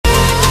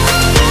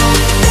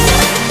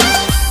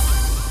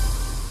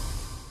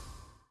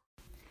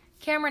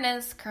Cameron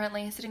is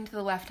currently sitting to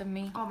the left of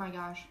me. Oh my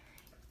gosh.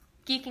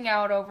 Geeking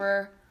out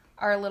over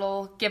our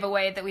little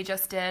giveaway that we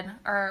just did.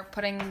 Or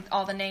putting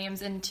all the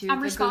names into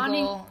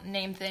Google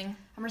name thing.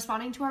 I'm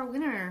responding to our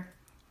winner.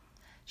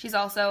 She's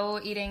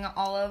also eating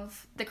all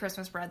of the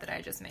Christmas bread that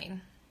I just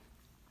made.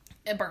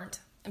 It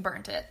burnt. I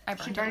burnt it a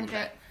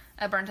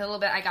little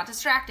bit. I got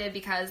distracted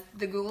because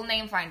the Google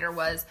name finder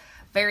was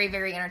very,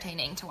 very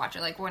entertaining to watch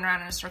it. Like, went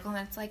around in a circle,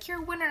 and it's like,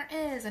 your winner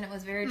is, and it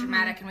was very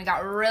dramatic, and we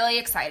got really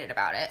excited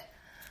about it.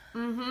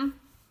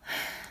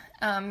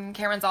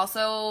 Cameron's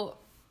also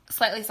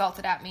slightly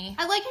salted at me.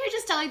 I like how you're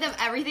just telling them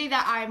everything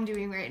that I'm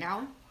doing right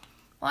now.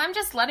 Well, I'm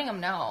just letting them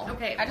know.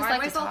 Okay, I just why like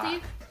am I to salty?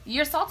 talk.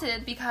 You're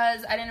salted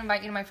because I didn't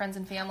invite you to my friends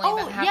and family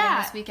that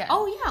happened this weekend.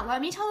 Oh, yeah. Let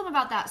me tell them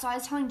about that. So I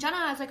was telling Jenna,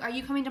 I was like, are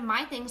you coming to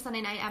my thing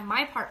Sunday night at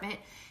my apartment?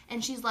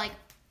 And she's like,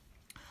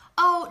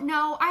 oh,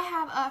 no, I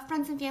have a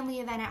friends and family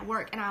event at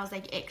work. And I was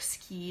like,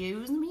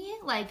 excuse me?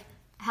 Like,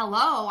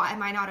 hello,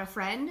 am I not a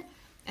friend?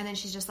 And then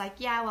she's just like,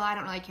 yeah, well, I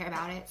don't really care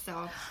about it,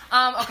 so.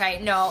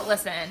 Okay, no,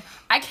 listen.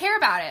 I care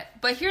about it,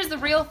 but here's the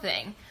real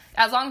thing.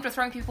 As long as we're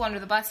throwing people under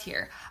the bus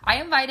here.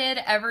 I invited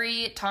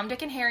every Tom,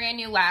 Dick, and Harry I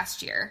knew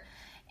last year.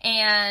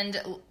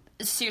 And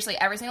seriously,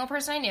 every single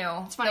person I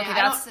knew. It's funny, okay,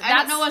 I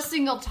don't know a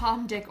single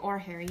Tom, Dick, or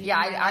Harry. Yeah,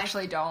 I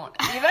actually don't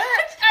either.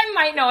 I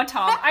might know a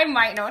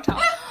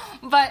Tom.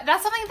 But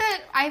that's something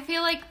that I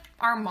feel like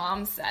our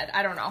mom said.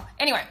 I don't know.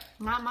 Anyway.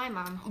 Not my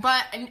mom.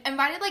 But I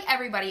invited like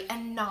everybody,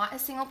 and not a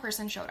single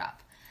person showed up.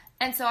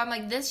 And so I'm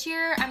like, this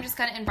year, I'm just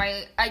going to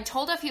invite, I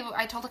told a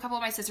couple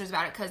of my sisters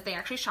about it because they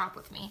actually shop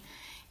with me.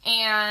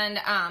 And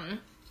I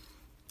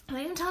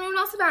didn't tell anyone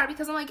else about it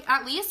because I'm like,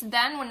 at least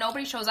then when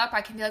nobody shows up,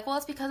 I can be like, well,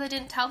 it's because I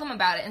didn't tell them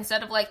about it.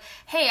 Instead of like,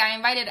 hey, I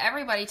invited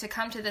everybody to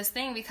come to this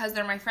thing because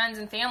they're my friends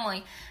and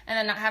family, and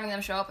then not having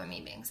them show up and me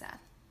being sad.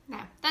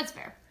 Yeah, that's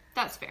fair.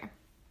 That's fair.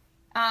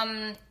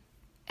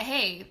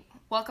 Hey,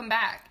 welcome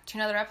back to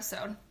another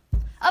episode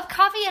of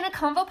Coffee and a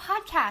Convo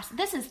podcast.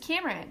 This is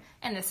Cameron.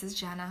 And this is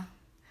Jenna.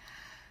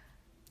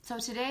 So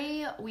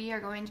today we are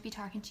going to be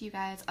talking to you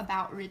guys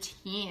about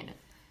routine.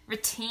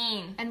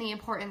 Routine. And the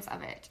importance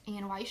of it.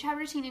 And why you should have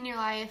routine in your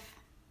life.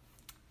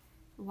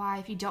 Why,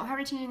 if you don't have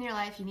routine in your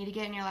life, you need to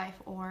get in your life,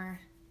 or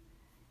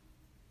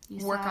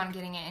you work on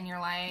getting it in your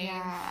life.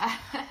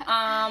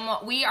 Yeah.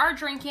 We are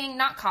drinking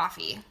not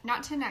coffee.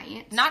 Not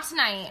tonight. Not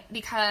tonight,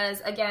 because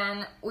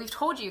again, we've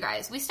told you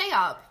guys, we stay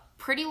up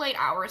pretty late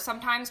hours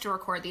sometimes to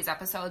record these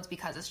episodes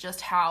because it's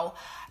just how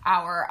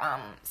our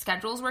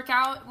schedules work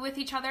out with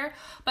each other.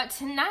 But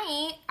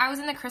tonight, I was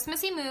in the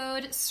Christmassy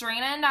mood.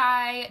 Serena and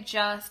I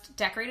just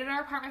decorated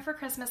our apartment for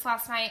Christmas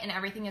last night, and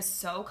everything is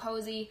so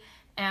cozy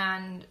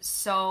and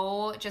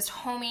so just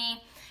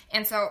homey.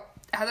 And so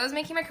as I was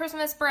making my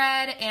Christmas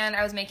bread and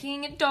I was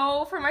making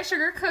dough for my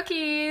sugar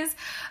cookies,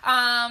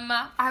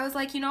 I was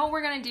like, you know what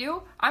we're going to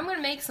do? I'm going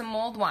to make some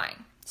mulled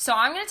wine. So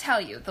I'm going to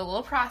tell you the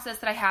little process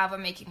that I have of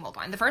making mulled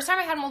wine. The first time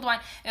I had mulled wine,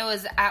 it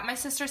was at my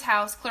sister's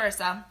house,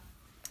 Clarissa.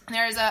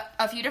 There's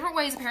a few different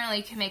ways apparently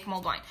you can make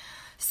mulled wine.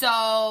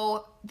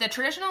 So the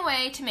traditional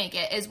way to make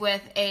it is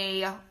with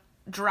a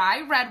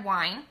dry red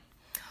wine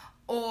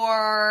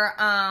or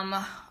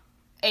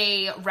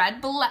a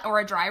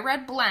dry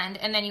red blend,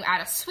 and then you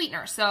add a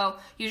sweetener. So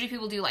usually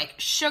people do like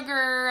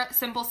sugar,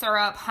 simple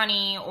syrup,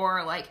 honey,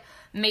 or like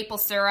maple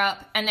syrup,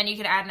 and then you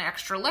could add an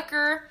extra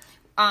liquor.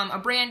 A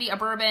brandy, a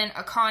bourbon,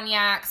 a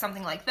cognac,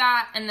 something like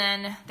that. And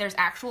then there's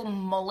actual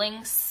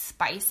mulling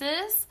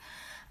spices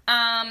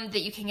that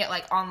you can get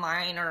like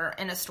online or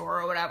in a store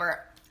or whatever.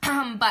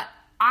 But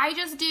I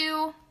just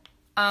do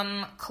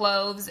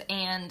cloves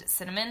and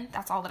cinnamon.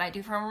 That's all that I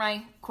do for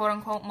my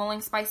quote-unquote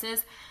mulling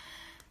spices.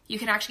 You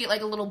can actually get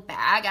like a little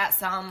bag at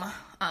some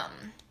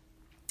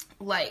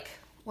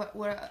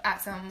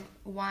at some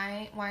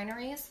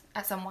wineries.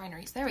 At some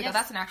wineries. There we go.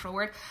 That's an actual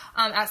word.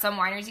 At some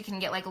wineries, you can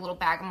get like a little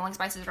bag of mulling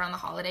spices around the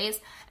holidays.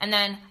 And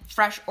then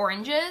fresh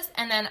oranges.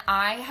 And then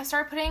I have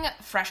started putting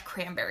fresh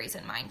cranberries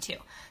in mine too.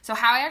 So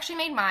how I actually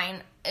made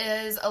mine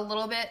is a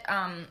little bit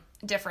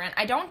different.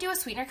 I don't do a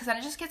sweetener because then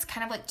it just gets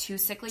kind of like too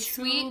sickly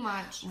sweet. Too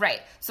much.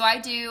 Right. So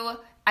I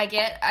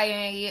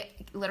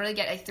literally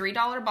get a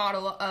 $3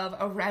 bottle of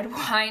a red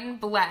wine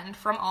blend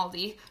from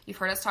Aldi. You've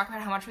heard us talk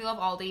about how much we love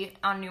Aldi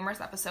on numerous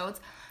episodes.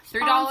 $3.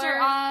 Sponsor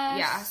us.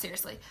 Yeah,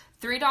 seriously.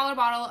 $3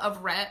 bottle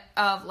of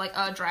like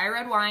a dry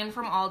red wine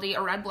from Aldi,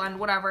 a red blend,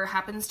 whatever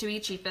happens to be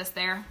cheapest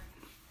there.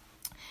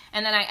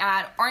 And then I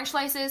add orange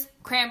slices,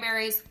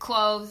 cranberries,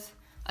 cloves,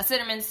 a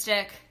cinnamon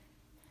stick,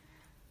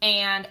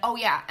 and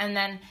and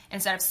then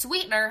instead of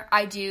sweetener,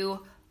 I do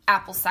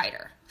apple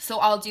cider. So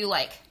I'll do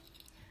like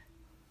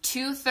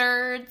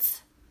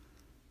 2/3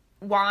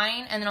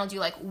 wine, and then I'll do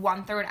like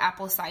 1/3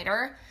 apple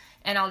cider,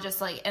 and I'll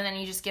just and then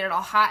you just get it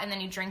all hot, and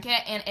then you drink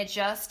it, and it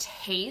just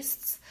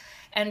tastes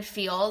and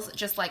feels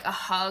just like a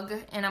hug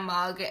in a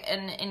mug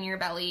and in your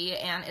belly,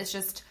 and it's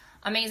just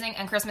amazing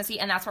and Christmassy,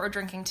 and that's what we're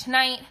drinking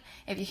tonight.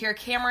 If you hear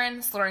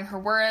Cameron slurring her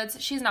words,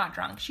 she's not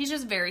drunk. She's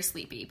just very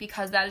sleepy,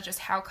 because that is just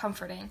how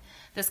comforting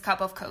this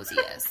cup of cozy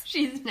is.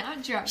 She's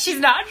not drunk. She's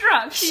not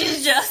drunk.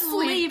 She's just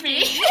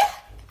sleepy.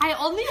 I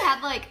only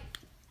had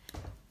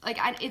Like,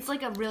 it's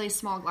like a really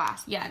small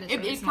glass. Yeah, it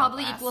is. It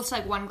probably equals to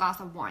like 1 glass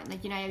of wine.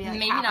 Like, you know,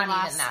 maybe not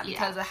glass, even that,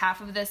 because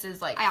half of this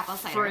is like apple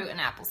cider. Fruit and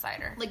apple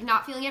cider. Like,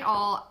 not feeling it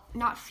all.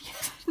 Not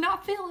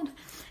feeling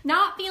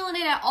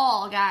it at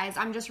all, guys.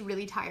 I'm just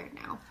really tired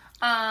now.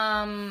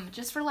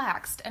 Just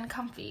relaxed and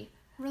comfy.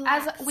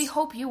 Relaxed. As we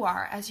hope you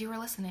are, as you are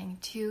listening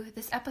to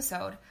this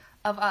episode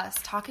of us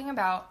talking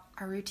about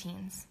our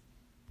routines.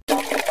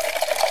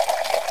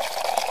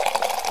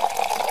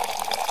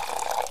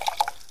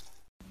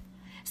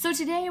 So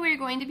today we're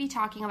going to be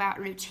talking about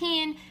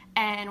routine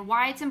and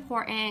why it's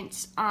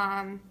important.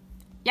 We're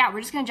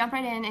just going to jump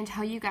right in and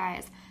tell you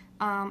guys,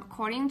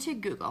 according to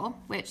Google,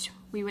 which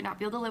we would not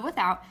be able to live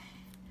without,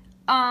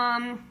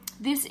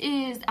 this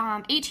is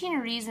 18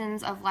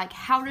 reasons of like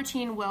how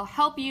routine will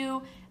help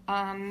you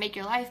make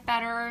your life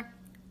better,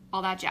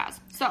 all that jazz.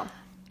 So,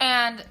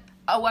 and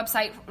a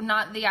website,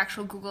 not the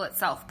actual Google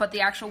itself, but the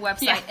actual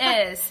website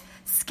is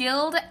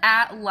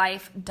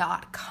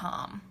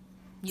skilledatlife.com.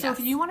 Yes. So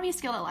if you want to be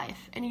skilled at life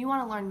and you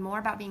want to learn more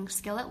about being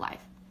skilled at life,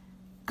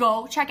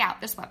 go check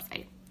out this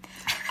website.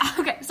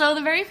 Okay, so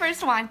the very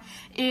first one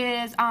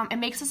is it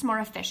makes us more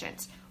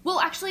efficient.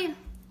 Well, actually,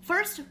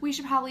 first we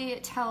should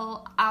probably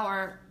tell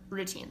our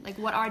routine, like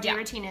what our day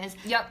routine is.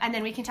 Yep. And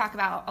then we can talk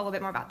about a little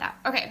bit more about that.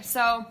 Okay,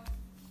 so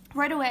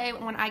right away,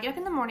 when I get up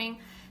in the morning,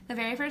 the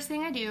very first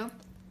thing I do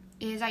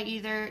is I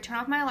either turn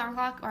off my alarm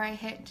clock or I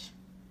hit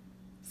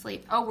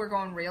sleep. Oh, we're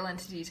going real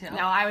into detail.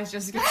 No, I was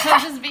just being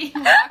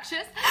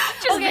obnoxious.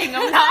 Being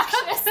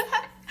obnoxious.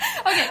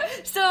 Okay,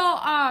 so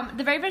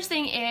the very first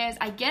thing is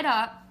I get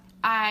up.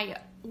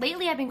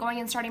 Lately I've been going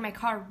and starting my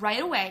car right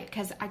away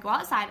because I go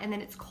outside and then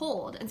it's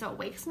cold and so it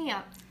wakes me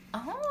up.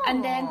 Oh.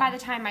 And then by the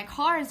time my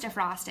car is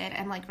defrosted,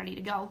 I'm like ready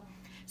to go.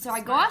 So I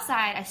go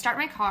outside, I start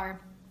my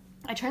car,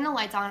 I turn the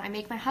lights on, I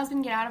make my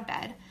husband get out of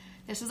bed.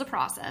 This is a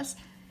process.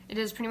 It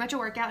is pretty much a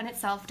workout in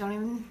itself. Don't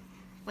even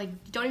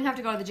have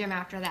to go to the gym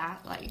after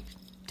that. Like,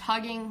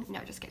 tugging, no,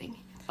 just kidding.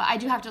 But I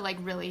do have to, like,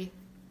 really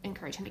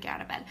encourage him to get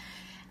out of bed.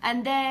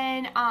 And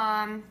then,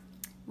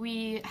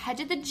 we head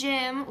to the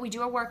gym. We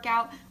do a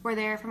workout. We're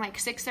there from, like,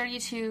 6:30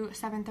 to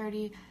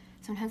 7:30,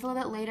 sometimes a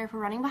little bit later if we're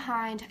running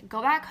behind.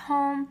 Go back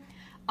home.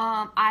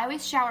 I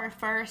always shower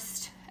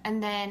first,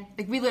 and then,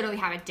 like, we literally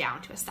have it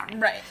down to a science.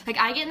 Right. Like,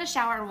 I get in the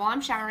shower, and while I'm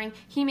showering,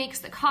 he makes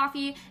the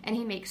coffee, and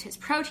he makes his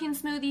protein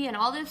smoothie, and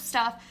all this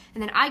stuff,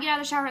 and then I get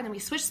out of the shower, and then we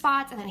switch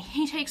spots, and then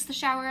he takes the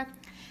shower,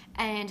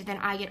 and then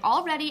I get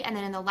all ready, and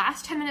then in the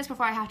last 10 minutes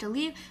before I have to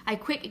leave, I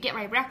quick get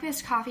my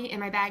breakfast, coffee,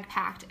 and my bag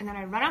packed, and then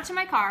I run out to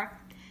my car,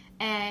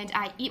 and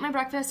I eat my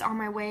breakfast on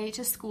my way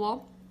to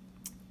school.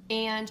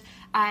 And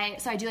I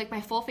do like my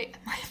full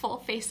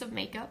face of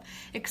makeup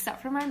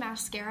except for my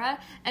mascara.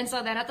 And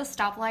so then at the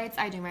stoplights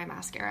I do my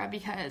mascara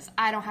because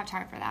I don't have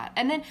time for that.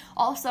 And then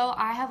also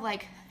I have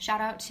like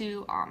shout out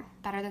to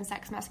Better Than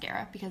Sex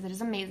mascara because it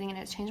is amazing and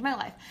it's changed my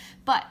life.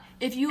 But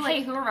if you like,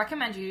 hey, who would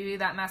recommend you to do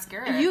that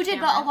mascara? You did,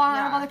 but a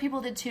lot of other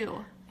people did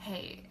too.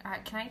 Hey, all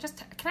right, can I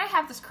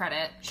have this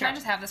credit? Sure. Can I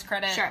just have this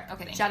credit? Sure.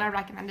 Okay, thank Jenna you.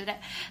 recommended it.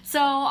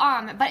 So,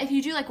 but if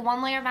you do like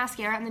one layer of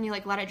mascara and then you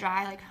like let it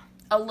dry, like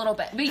a little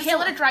bit. But you can't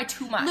let it dry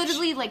too much.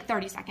 Literally like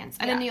 30 seconds.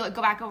 And then you like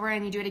go back over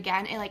and you do it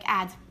again. It like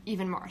adds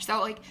even more.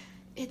 So like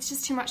it's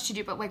just too much to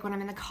do. But like when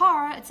I'm in the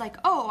car, it's like,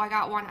 oh, I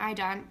got one eye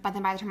done. But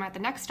then by the time I'm at the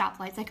next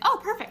stoplight, it's like,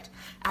 oh, perfect.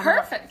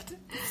 Perfect.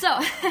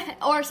 So,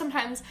 or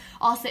sometimes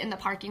I'll sit in the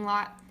parking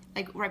lot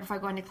like right before I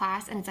go into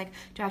class and it's like,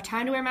 do I have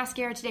time to wear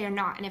mascara today or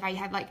not? And if I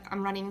have like,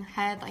 I'm running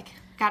ahead, like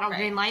got all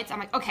green lights, I'm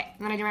like, okay.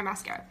 And then I do my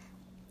mascara.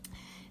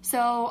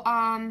 So,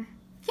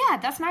 yeah,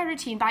 that's my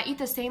routine, but I eat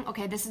the same,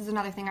 okay, this is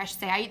another thing I should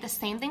say. I eat the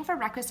same thing for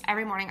breakfast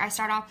every morning. I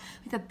start off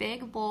with a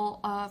big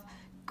bowl of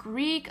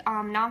Greek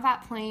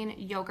non-fat plain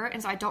yogurt,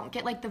 and so I don't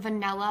get like the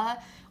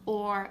vanilla,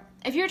 or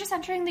if you're just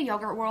entering the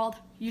yogurt world,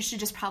 you should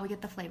just probably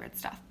get the flavored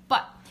stuff.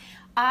 But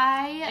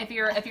if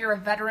you're a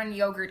veteran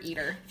yogurt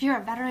eater. If you're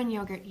a veteran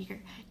yogurt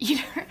eater,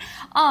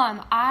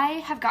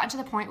 I have gotten to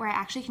the point where I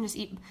actually can just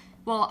eat.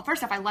 Well,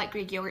 first off, I like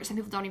Greek yogurt. Some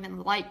people don't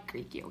even like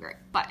Greek yogurt,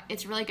 but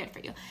it's really good for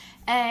you.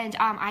 And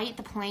I eat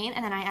the plain,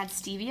 and then I add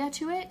stevia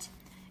to it.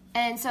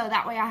 And so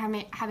that way I'm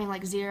having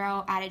like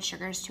 0 added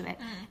sugars to it.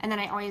 And then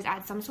I always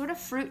add some sort of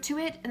fruit to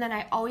it. And then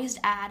I always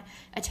add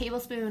a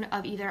tablespoon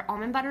of either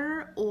almond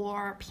butter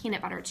or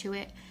peanut butter to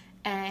it.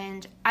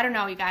 And I don't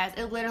know, you guys,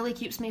 it literally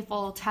keeps me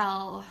full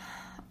till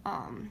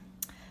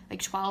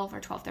like 12 or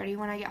 12:30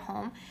 when I get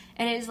home.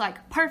 And it is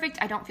like perfect.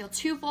 I don't feel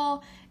too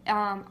full.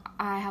 I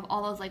have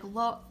all those like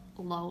live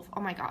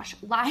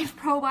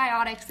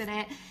probiotics in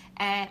it,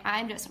 and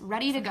I'm just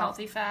ready to go.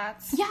 Healthy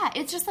fats. Yeah,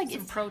 it's just like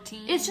some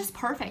protein. It's just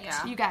perfect,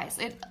 you guys.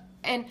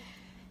 And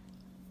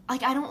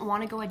like I don't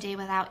want to go a day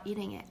without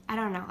eating it. I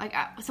don't know. Like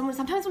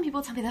sometimes when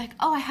people tell me they're like,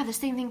 "Oh, I have the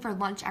same thing for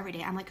lunch every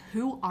day," I'm like,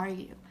 "Who are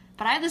you?"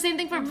 But I have the same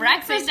thing for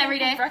breakfast every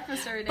day.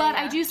 But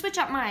I do switch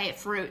up my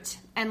fruit,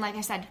 and like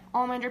I said,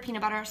 almond or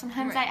peanut butter.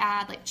 Sometimes I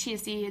add like chia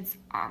seeds,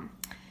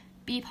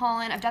 bee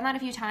pollen. I've done that a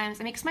few times.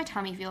 It makes my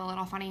tummy feel a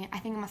little funny. I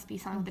think it must be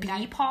some of the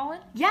bee pollen.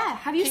 Yeah,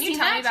 have you seen that? Can you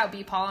tell me about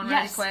bee pollen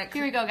really quick?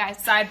 Here we go, guys.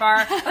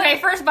 Sidebar. Okay,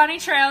 first bunny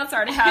trail. It's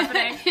already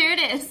happening. Here it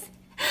is.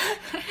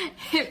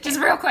 Just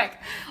real quick.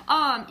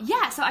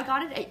 Yeah, so I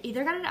got it, I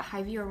either got it at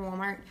Hy-Vee or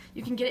Walmart.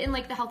 You can get it in,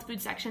 like, the health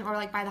food section or,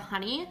 like, by the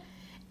Honey.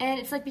 And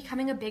it's, like,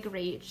 becoming a big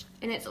rage.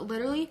 And it's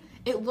literally,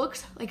 it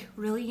looks, like,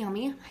 really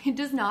yummy. It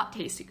does not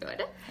taste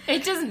good.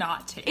 It does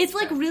not taste It's,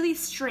 like, good. really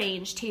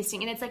strange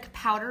tasting. And it's, like,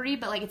 powdery,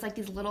 but, like, it's, like,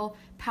 these little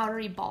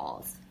powdery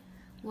balls.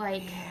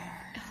 Like,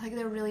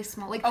 they're really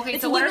small. Like, Okay,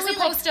 it's so what's literally,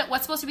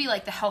 supposed to be,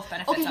 like, the health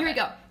benefits Okay, of here it? we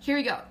go. Here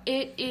we go.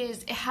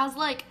 It has,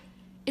 like,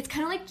 it's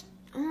kind of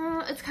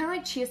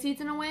like chia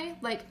seeds in a way.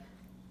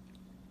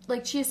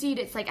 Like chia seed,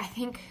 it's like, I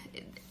think,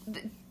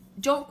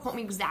 don't quote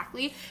me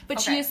exactly, but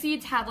Okay. chia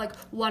seeds have like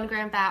 1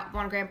 gram fat,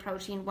 1 gram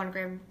protein, 1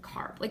 gram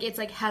carb. Like it's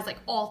like has like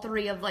all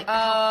three of like.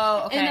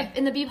 Oh, okay.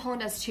 And the bee pollen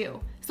does too.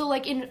 So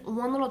like in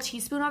 1 little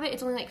teaspoon of it,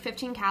 it's only like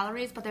 15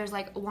 calories, but there's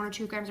like 1 or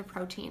 2 grams of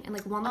protein, and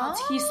like 1 little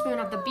teaspoon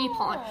of the bee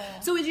pollen.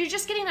 So you're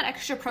just getting that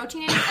extra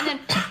protein in, and then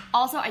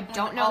also I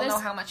don't know I'll this. know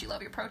how much you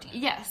love your protein.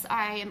 Yes,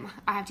 I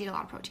have to eat a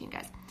lot of protein,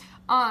 guys.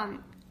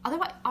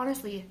 Otherwise,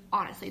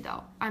 honestly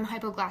though, I'm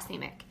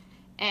hypoglycemic.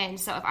 And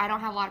so if I don't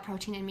have a lot of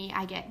protein in me,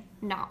 I get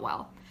not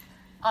well.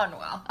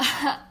 Unwell.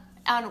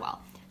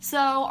 Unwell.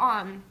 So,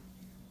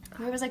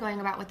 where was I going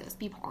about with this?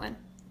 Bee pollen.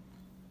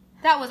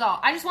 That was all.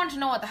 I just wanted to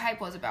know what the hype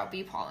was about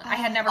bee pollen. I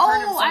had never heard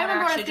of someone I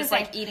remember what I actually was just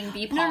gonna like say. eating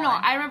bee pollen. No,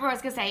 I remember what I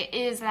was going to say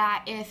is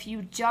that if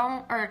you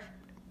don't, or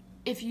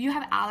if you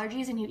have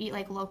allergies and you eat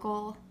like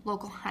local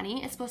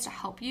honey, it's supposed to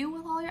help you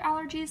with all your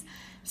allergies.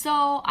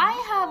 So I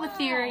have a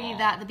theory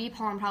that the bee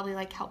pollen probably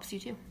like helps you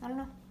too. I don't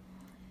know.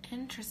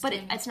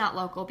 Interesting. But it's not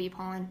local bee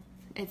pollen.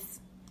 It's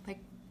like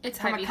It's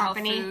from Hy-Vee a Health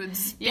company.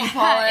 Foods bee Yeah,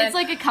 pollen. it's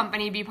like a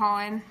company bee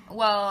pollen.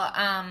 Well,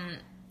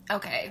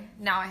 okay.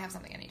 Now I have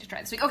something I need to try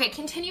this week. Okay,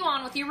 continue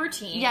on with your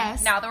routine.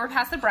 Yes. Now that we're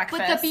past the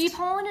breakfast. But the bee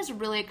pollen is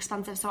really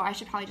expensive, so I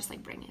should probably just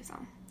like bring you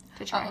some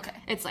to try. Oh, okay.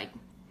 It's like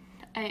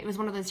it was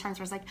one of those times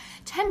where it's like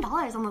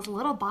 $10 on this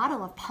little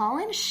bottle of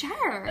pollen.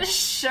 Sure.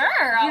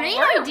 Sure. Great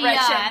we're idea.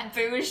 rich and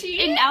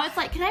bougie. And now it's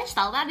like, can I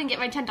sell that and get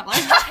my $10?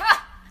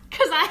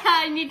 Because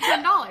I need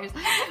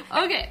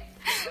 $10. Okay.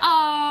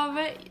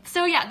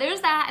 So yeah,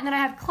 there's that, and then I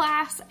have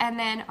class, and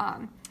then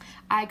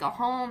I go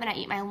home and I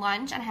eat my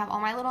lunch, and I have all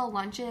my little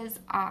lunches.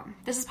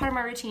 This is part of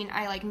my routine.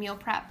 I like meal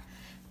prep,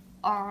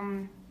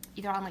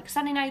 either on like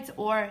Sunday nights,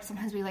 or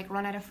sometimes we like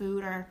run out of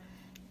food or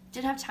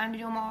didn't have time to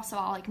do them all, so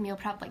I'll like meal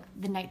prep like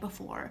the night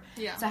before.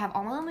 Yeah. So I have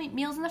all my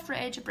meals in the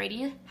fridge.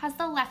 Brady has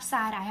the left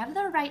side. I have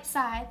the right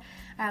side.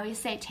 I always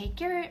say, take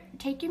your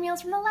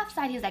meals from the left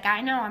side. He's like,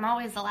 I know, I'm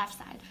always the left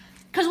side.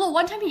 Because, well,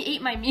 one time he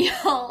ate my meal,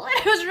 and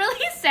it was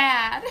really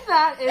sad.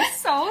 That is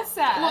so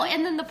sad. Well,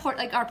 and then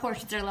our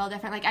portions are a little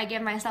different. Like, I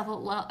give myself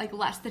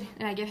less than,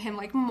 and I give him,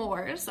 like,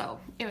 more,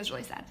 so it was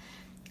really sad.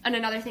 And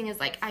another thing is,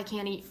 like, I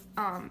can't eat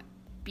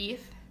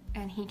beef,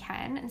 and he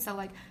can, and so,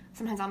 like,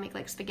 sometimes I'll make,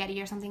 like,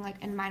 spaghetti or something, like,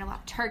 and mine will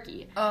have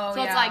turkey. Oh, so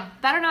yeah. it's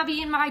like, better not be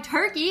eating my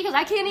turkey, because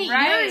I can't eat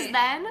Right. yours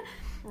then.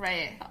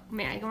 Right.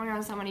 Man, I go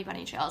around so many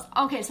bunny trails.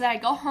 Okay, so then I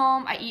go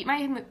home, I eat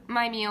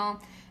my meal,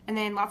 and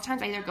then lots of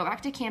times I either go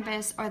back to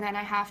campus, or then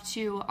I have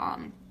to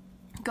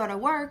go to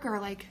work, or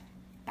like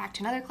back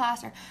to another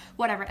class, or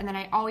whatever. And then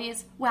I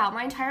always,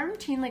 my entire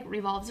routine like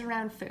revolves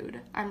around food.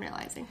 I'm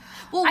realizing.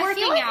 Well, I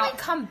working feel like out. we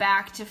come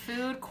back to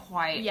food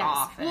quite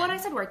often. Well, and I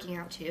said working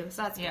out too,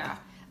 so that's Yeah.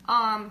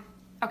 good.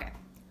 Okay,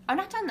 I'm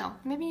not done though.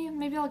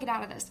 Maybe I'll get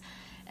out of this.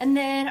 And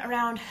then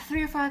around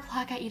 3 or 4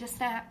 o'clock, I eat a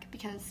snack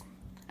because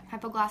I'm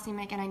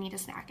hypoglycemic and I need a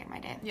snack in my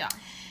day. Yeah.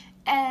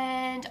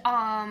 And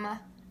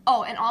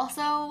and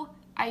also,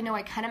 I know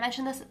I kind of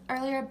mentioned this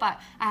earlier, but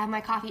I have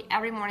my coffee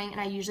every morning, and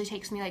it usually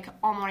takes me like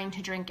all morning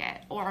to drink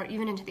it, or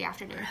even into the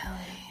afternoon.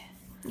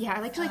 Really? Yeah,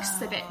 I like to like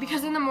sip it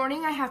because in the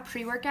morning I have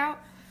pre-workout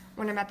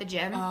when I'm at the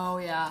gym. Oh,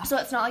 yeah. So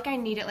it's not like I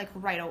need it like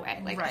right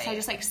away. Like Right. so I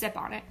just like sip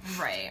on it.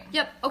 Right.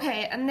 Yep.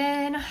 Okay, and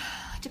then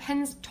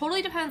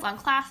totally depends on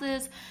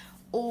classes,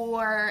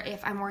 or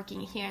if I'm working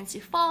here in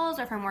Sioux Falls,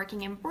 or if I'm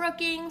working in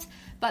Brookings.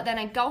 But then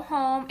I go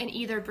home, and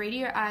either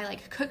Brady or I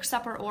like cook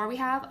supper, or we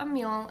have a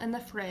meal in the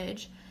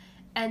fridge.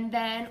 And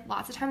then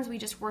lots of times we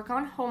just work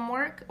on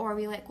homework, or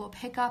we'll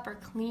pick up or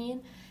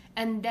clean.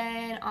 And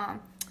then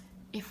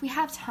if we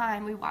have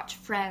time, we watch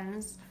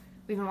Friends.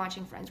 We've been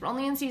watching Friends. We're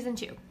only in season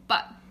 2,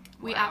 but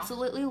we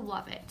absolutely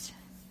love it.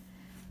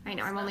 I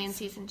know, I'm only in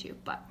season 2,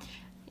 but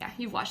yeah,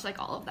 you've watched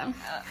like all of them.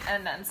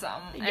 And then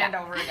some. Yeah. And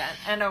over again.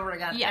 And over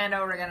again. Yeah. And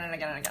over again and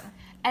again and again.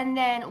 And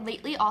then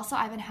lately also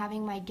I've been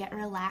having my Get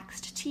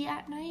Relaxed tea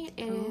at night.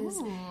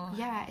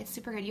 It's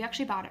super good. You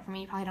actually bought it for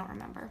me. You probably don't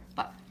remember,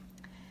 but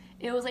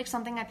it was like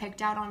something I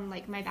picked out on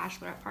like my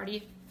bachelorette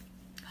party.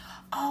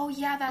 Oh,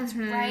 yeah, that's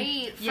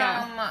right. From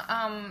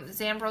Yeah.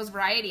 Zambro's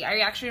Variety. I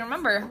actually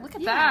remember. Look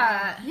at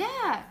that.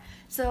 Yeah.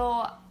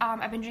 So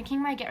I've been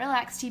drinking my Get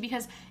Relaxed tea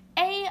because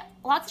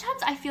lots of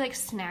times I feel like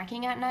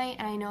snacking at night,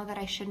 and I know that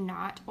I should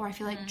not, or I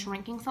feel like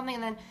drinking something,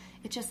 and then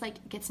it just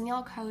like gets me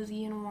all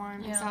cozy and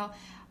warm. And so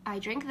I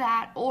drink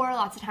that, or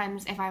lots of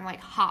times if I'm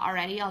like hot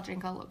already, I'll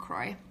drink a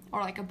LaCroix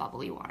or like a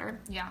bubbly water.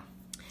 Yeah.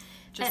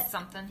 Just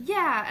something.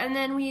 Yeah, and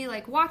then we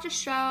like watch a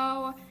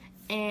show,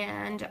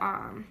 and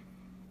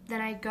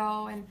then I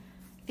go and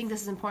I think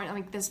this is important.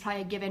 Like, this is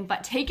probably a given,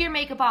 but take your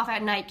makeup off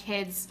at night,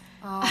 kids.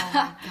 Oh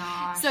my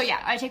gosh. So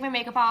yeah, I take my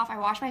makeup off, I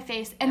wash my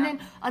face, and then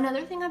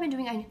another thing I've been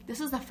doing, this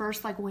is the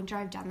first like winter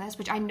I've done this,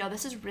 which I know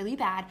this is really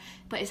bad,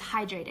 but is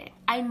hydrating.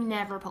 I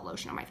never put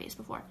lotion on my face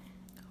before.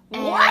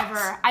 What?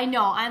 Ever. I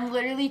know, I'm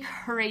literally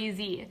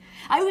crazy.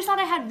 I always thought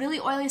I had really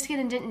oily skin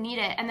and didn't need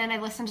it, and then I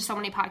listened to so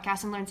many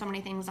podcasts and learned so many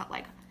things that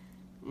like,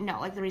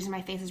 no, like the reason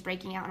my face is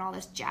breaking out and all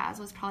this jazz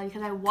was probably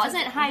because I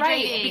wasn't hydrating.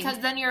 Right, because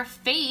then your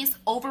face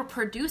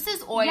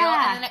overproduces oil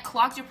Yeah. and then it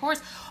clogs your pores.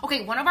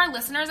 Okay, one of our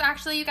listeners,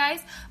 actually, you guys,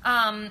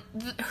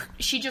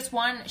 she just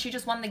won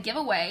the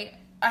giveaway.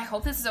 I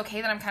hope this is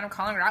okay that I'm kind of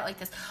calling her out like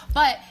this,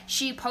 but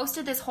she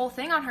posted this whole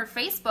thing on her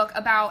Facebook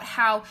about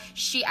how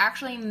she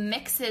actually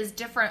mixes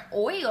different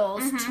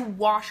oils to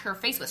wash her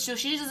face with. So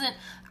she doesn't,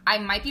 I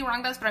might be wrong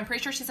about this, but I'm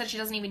pretty sure she said she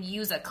doesn't even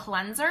use a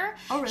cleanser.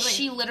 Oh, really?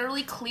 She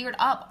literally cleared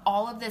up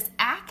all of this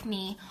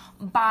acne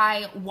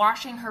by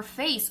washing her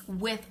face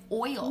with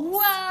oils.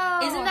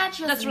 Whoa! Isn't that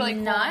just That's really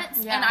cool. nuts?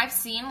 Yeah. And I've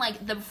seen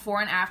like the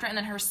before and after, and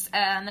then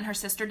her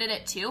sister did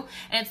it too,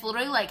 and it's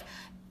literally like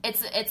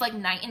it's like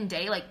night and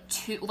day. Like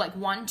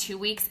 1-2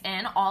 weeks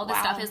in, all this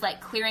Wow. stuff is like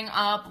clearing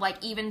up,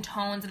 like even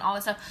tones and all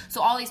this stuff.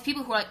 So all these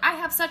people who are like, I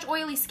have such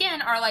oily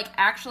skin, are like,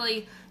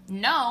 actually,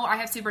 no, I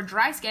have super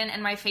dry skin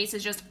and my face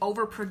is just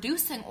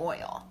overproducing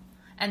oil,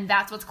 and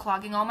that's what's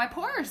clogging all my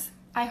pores.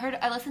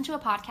 I listened to a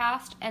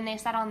podcast and they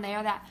said on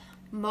there that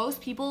most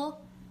people,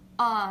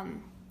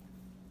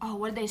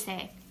 what did they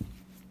say?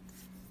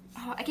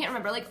 Oh, I can't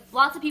remember. Like,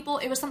 lots of people,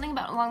 it was something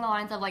about along the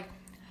lines of like,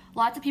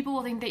 lots of people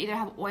will think they either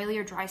have oily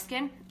or dry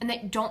skin, and they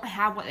don't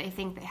have what they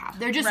think they have.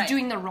 They're just Right.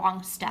 doing the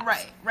wrong steps.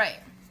 Right.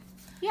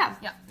 Yeah.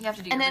 Yeah, you have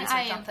to do And your then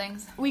research on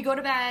things. we go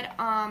to bed,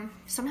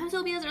 sometimes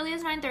it'll be as early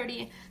as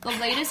 9:30. The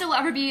latest it'll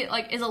ever be,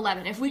 like, is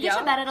 11. If we get to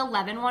Yep. bed at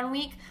 11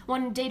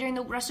 one day during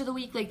the rest of the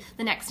week, like,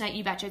 the next night,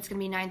 you betcha it's gonna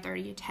be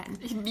 9:30 or 10.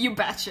 You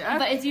betcha.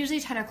 But it's usually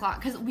 10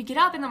 o'clock, because we get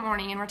up in the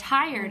morning and we're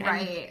tired.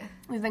 Right. And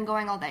we've been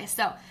going all day.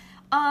 So,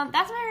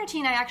 that's my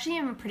routine. I actually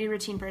am a pretty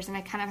routine person.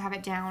 I kind of have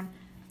it down.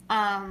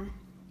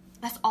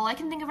 That's all I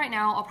can think of right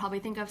now. I'll probably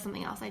think of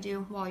something else I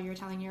do while you're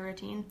telling your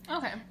routine.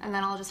 Okay. And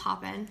then I'll just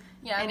hop in.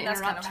 Yeah, and that's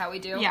kind interrupt. of how we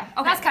do. Yeah.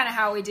 Okay. That's kind of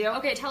how we do.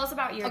 Okay, tell us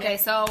about your Okay, day.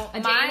 so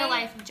A day in the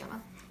life of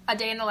Jenna. A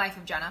day in the life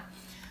of Jenna.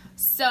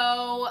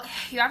 So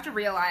you have to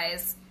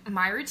realize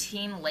my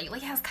routine lately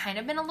has kind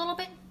of been a little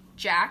bit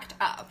jacked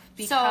up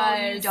because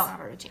So you don't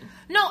have a routine.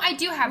 No, I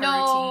do have a routine.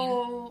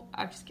 No,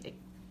 I'm just kidding.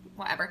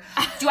 Whatever.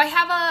 Do I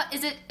have a?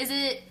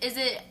 Is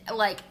it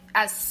like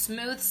as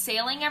smooth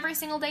sailing every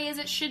single day as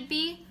it should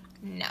be?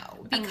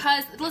 No,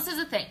 because this is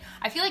the thing.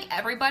 I feel like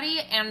everybody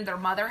and their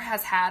mother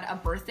has had a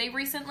birthday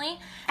recently,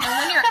 and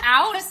when you're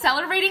out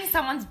celebrating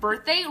someone's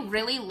birthday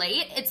really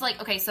late, it's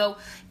like, okay, so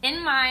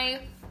in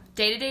my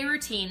day-to-day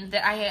routine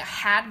that I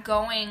had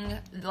going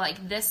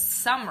like this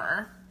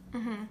summer,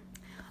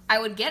 I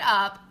would get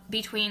up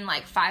between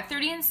like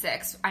 5:30 and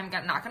 6. I'm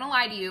not gonna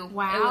lie to you.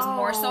 Wow. It was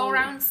more so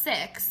around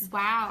 6.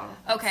 Wow.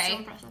 Okay. So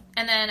impressive.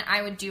 And then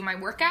I would do my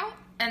workout,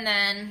 and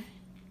then,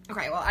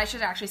 okay, well, I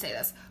should actually say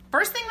this.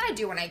 First thing that I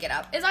do when I get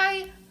up is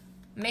I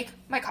make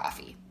my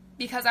coffee.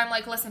 Because I'm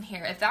like, listen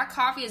here, if that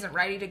coffee isn't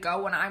ready to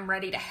go when I'm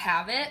ready to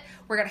have it,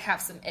 we're going to have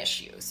some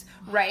issues,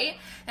 right?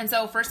 And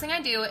so first thing I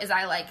do is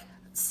I like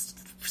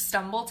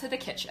stumble to the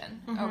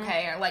kitchen,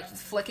 okay? I like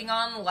flicking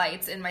on the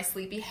lights in my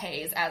sleepy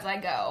haze as I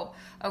go,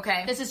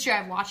 okay? This is true.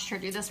 I've watched her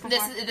do this before.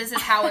 This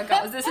is how it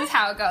goes. This is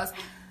how it goes.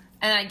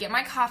 And I get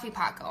my coffee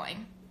pot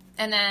going.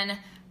 And then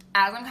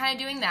as I'm kind of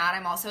doing that,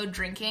 I'm also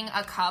drinking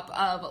a cup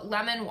of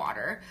lemon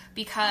water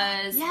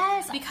because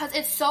Yes. because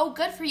it's so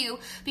good for you.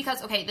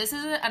 Because, okay, this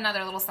is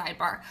another little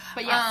sidebar.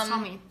 But yes, tell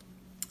me.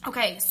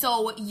 Okay,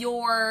 so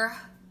your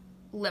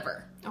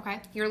liver.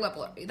 Okay. Your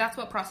liver, that's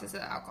what processes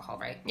alcohol,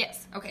 right?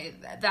 Yes. Okay,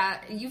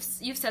 that you've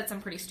said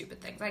some pretty stupid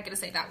things. I get to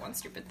say that one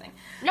stupid thing.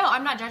 No,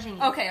 I'm not judging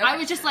you. Okay. I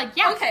was just like,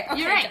 yeah, Okay,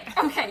 you're right.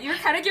 Okay, you're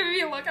kind of giving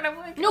me a look, and I'm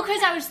like, No,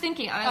 because I was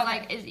thinking. I was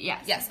Okay. like,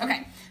 yes. yes,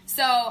 okay.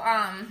 So,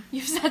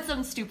 You said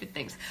some stupid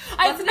things.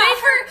 let's not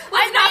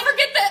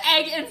forget the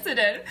egg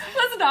incident.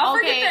 Let's not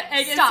forget the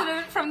egg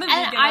incident from the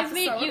vegan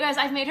episode.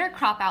 I've made her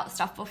crop out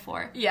stuff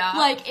before. Yeah.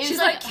 Like, it she's was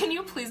like, can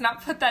you please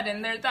not put that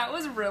in there? That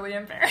was really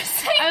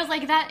embarrassing. I was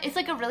like, it's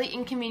like a really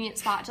inconvenient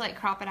spot to like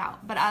crop it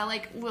out, but I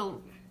like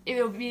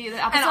it'll be the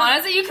episode. And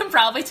honestly, you can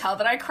probably tell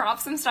that I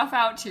crop some stuff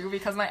out too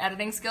because my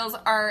editing skills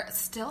are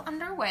still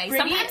underway.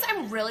 Brady- Sometimes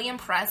I'm really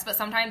impressed, but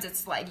sometimes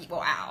it's like,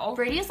 wow.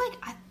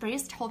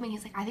 Brady's told me,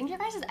 he's like, I think your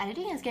guys'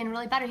 editing is getting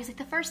really better. He's like,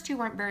 the first two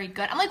weren't very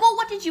good. I'm like, well,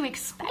 what did you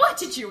expect? What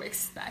did you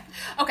expect?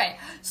 Okay,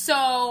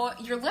 so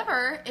your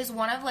liver is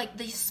one of like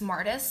the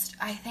smartest,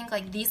 I think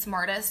like the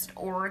smartest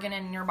organ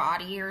in your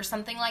body or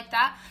something like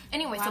that.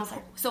 Anyway, Wow.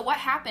 so what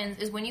happens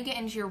is when you get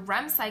into your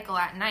REM cycle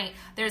at night,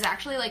 there's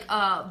actually like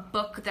a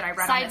book that I read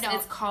on Side this. note,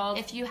 It's called...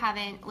 if you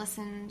haven't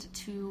listened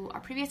to our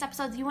previous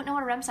episodes, you wouldn't know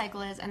what a REM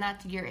cycle is, and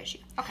that's your issue.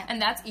 Okay. And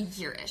that's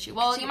your issue.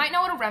 Well, you might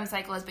know what a REM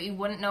cycle is, but you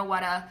wouldn't know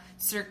what a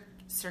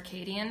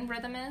circadian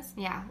rhythm is.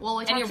 Yeah. Well,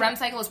 And your REM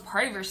cycle is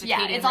part of your circadian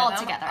Yeah, it's all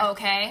rhythm. together.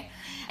 Okay.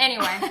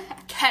 Anyway,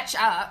 catch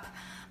up.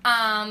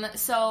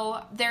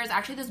 So there's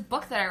actually this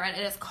book that I read.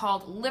 It is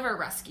called Liver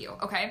Rescue,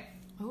 okay?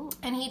 Ooh.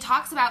 And he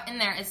talks about in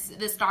there, it's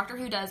this doctor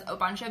who does a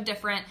bunch of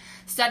different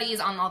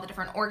studies on all the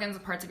different organs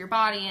and parts of your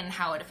body and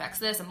how it affects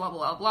this and blah, blah,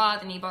 blah, blah.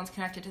 The knee bone's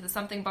connected to the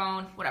something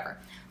bone, whatever.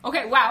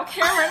 Okay, wow,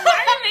 Cameron, why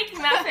are you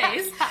making that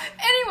face?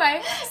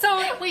 Anyway,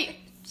 so... Wait,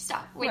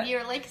 stop. When What?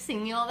 you're, like,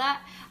 singing all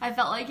that, I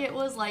felt like it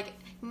was, like,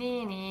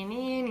 nee, nee,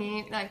 nee,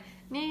 nee, like,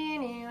 nee,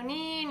 nee,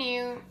 nee,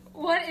 nee.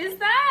 What is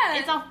that?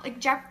 It's all, like,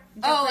 Jeopardy.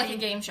 Oh, like a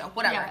game show,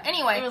 whatever. Yeah.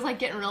 Anyway. It was, like,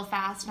 getting real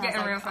fast. And I was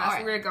Getting like, real fast. all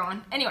right. We were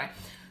going. Anyway,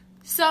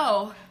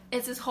 so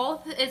it's this whole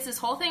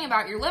thing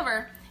about your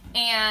liver,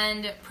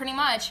 and pretty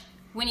much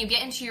when you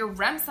get into your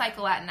REM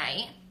cycle at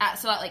night,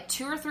 so at like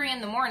 2 or 3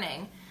 in the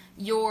morning,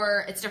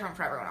 it's different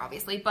for everyone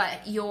obviously,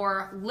 but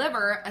your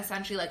liver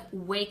essentially like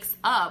wakes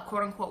up,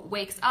 quote unquote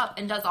wakes up,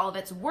 and does all of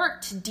its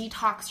work to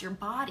detox your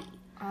body.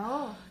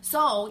 Oh.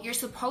 So you're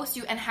supposed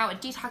to, and how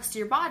it detoxes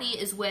your body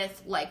is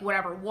with like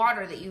whatever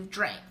water that you've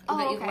drank,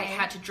 that you've like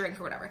had to drink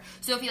or whatever.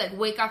 So if you like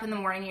wake up in the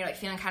morning, you're like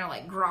feeling kind of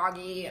like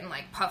groggy and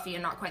like puffy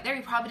and not quite there,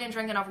 you probably didn't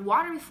drink enough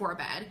water before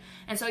bed,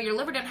 and so your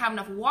liver didn't have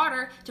enough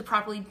water to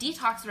properly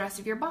detox the rest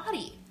of your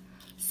body.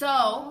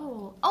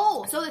 So,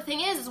 so the thing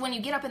is when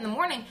you get up in the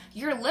morning,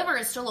 your liver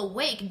is still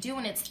awake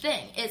doing its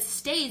thing. It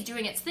stays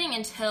doing its thing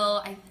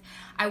until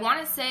I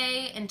want to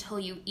say until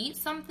you eat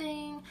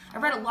something.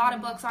 I've read a lot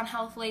of books on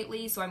health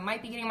lately, so I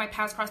might be getting my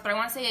paths crossed, but I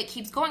want to say it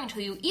keeps going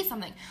until you eat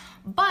something.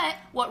 But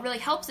what really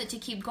helps it to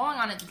keep going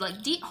on its like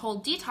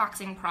whole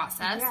detoxing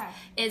process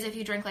is if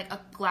you drink like a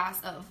glass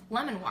of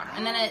lemon water,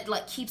 and then it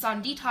like keeps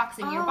on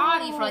detoxing your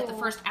body for like the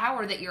first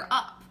hour that you're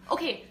up.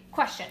 Okay,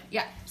 question.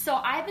 Yeah. So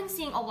I've been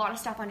seeing a lot of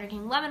stuff on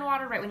drinking lemon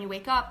water right when you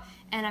wake up,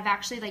 and I've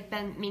actually like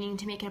been meaning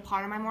to make it a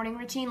part of my morning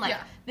routine. Like,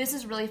 this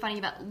is really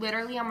funny, but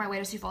literally on my way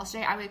to Sioux Falls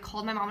today, I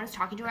called my mom and was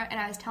talking to her, and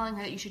I was telling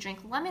her that you should drink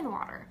lemon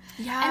water.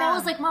 Yeah. And I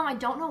was like, Mom, I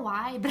don't know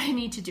why, but I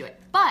need to do it.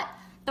 But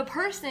the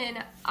person,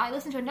 I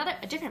listened to a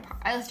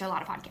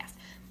lot of podcasts,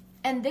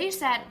 and they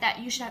said that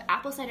you should have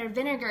apple cider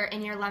vinegar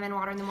in your lemon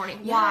water in the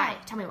morning. Yeah. Why?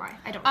 Tell me why.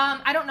 I don't know.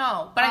 I don't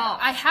know, but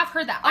I have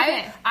heard that.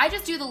 Okay. I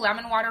just do the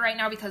lemon water right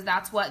now because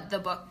that's what the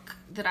book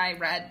that I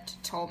read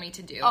told me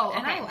to do. Oh, okay.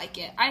 And I like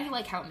it. I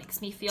like how it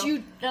makes me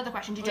feel. Another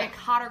question. Do you drink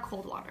hot or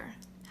cold water?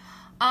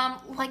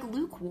 Like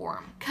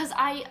lukewarm. Because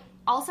I've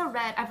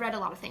read a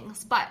lot of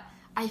things, but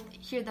I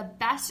hear the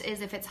best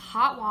is if it's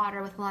hot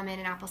water with lemon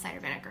and apple cider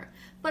vinegar.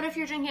 But if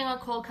you're drinking a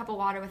cold cup of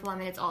water with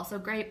lemon, it's also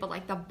great, but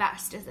like the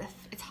best is if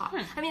it's hot.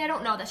 I mean, I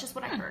don't know. That's just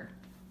what I heard.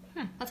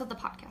 That's what the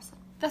podcast said.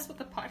 That's what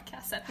the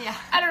podcast said. Yeah.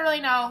 I don't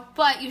really know,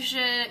 but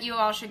you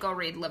all should go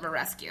read Liver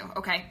Rescue,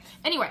 okay?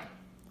 Anyway,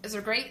 it's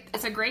a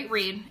great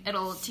read.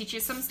 It'll teach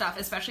you some stuff,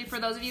 especially for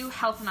those of you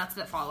health nuts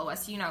that follow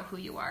us. You know who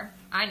you are.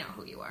 I know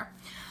who you are.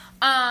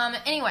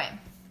 Anyway,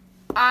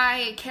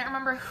 I can't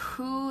remember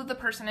who the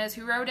person is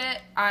who wrote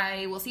it.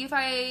 I will see if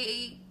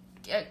I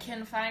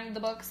can find the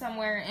book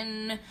somewhere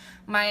in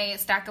my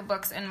stack of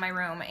books in my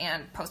room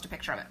and post a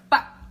picture of it.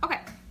 But, okay,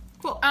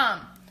 cool.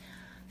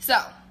 So,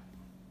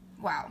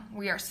 wow,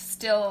 we are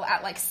still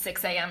at like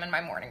 6 a.m. in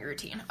my morning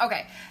routine.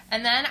 Okay,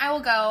 and then I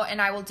will go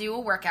and I will do a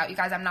workout. You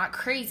guys, I'm not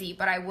crazy,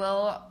 but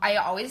I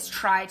always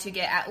try to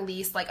get at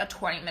least like a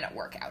 20-minute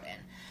workout in.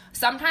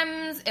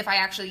 Sometimes if I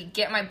actually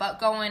get my butt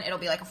going, it'll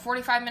be like a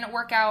 45-minute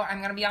workout. I'm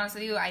going to be honest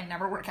with you, I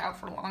never work out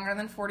for longer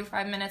than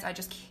 45 minutes.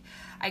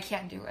 I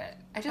can't do it.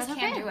 I just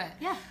can't do it.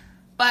 Yeah.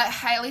 But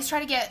I at least try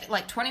to get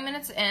like 20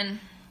 minutes in.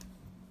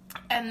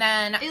 And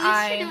then at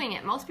least you're doing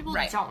it. Most people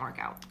don't work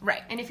out.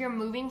 Right. And if you're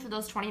moving for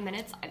those 20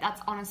 minutes,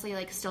 that's honestly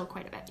like still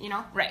quite a bit, you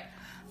know? Right.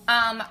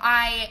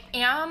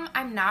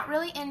 I'm not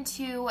really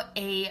into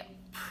a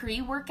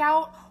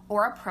pre-workout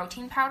or a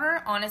protein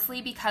powder,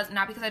 honestly,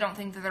 not because I don't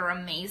think that they're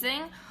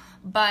amazing,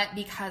 but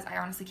because I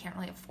honestly can't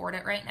really afford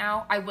it right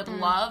now. I would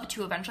love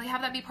to eventually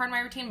have that be part of my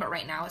routine, but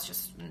right now it's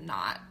just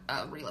not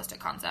a realistic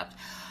concept.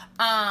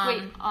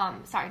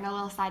 Sorry, no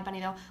little side bunny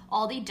though.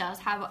 Aldi does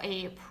have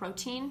a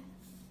protein,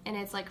 and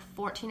it's like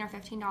 $14 or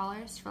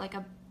 $15 for like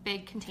a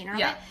big container of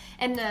it.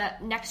 And the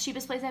next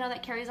cheapest place I know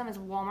that carries them is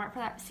Walmart for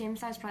that same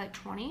size for like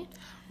 $20.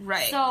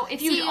 Right. So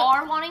if you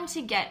are wanting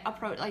to get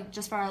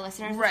just for our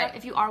listeners, and stuff,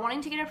 if you are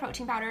wanting to get a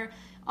protein powder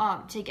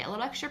to get a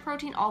little extra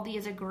protein, Aldi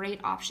is a great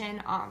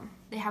option.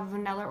 They have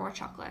vanilla or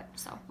chocolate.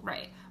 So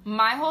right.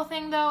 My whole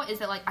thing though is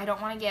that like I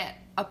don't want to get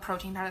a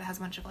protein powder that has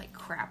a bunch of like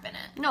crap in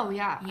it. No,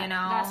 yeah, you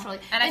know, that's really.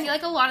 And I feel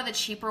like a lot of the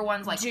cheaper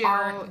ones like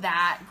aren't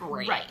that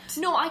great. Right.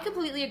 No, I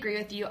completely agree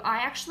with you. I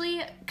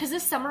actually, because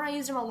this summer I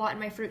used them a lot in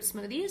my fruit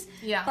smoothies.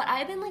 Yeah. But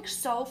I've been like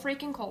so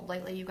freaking cold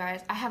lately, you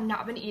guys. I have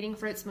not been eating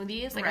fruit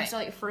smoothies. Like I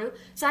still eat fruit,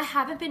 so I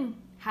haven't been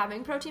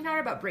having protein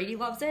powder. But Brady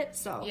loves it,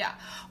 so yeah.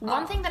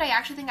 One thing that I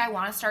actually think I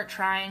want to start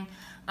trying,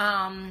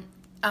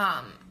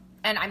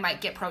 and I might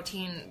get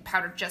protein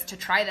powder just to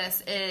try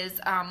this, is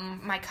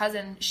my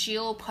cousin,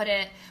 she'll put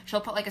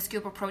like a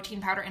scoop of protein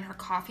powder in her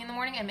coffee in the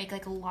morning and make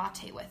like a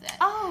latte with it.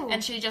 Oh.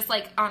 And she just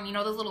like, you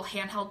know those little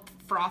handheld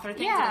frother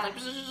things? Yeah. Like,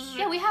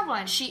 yeah, we have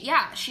one. She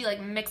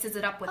like mixes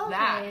it up with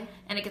that,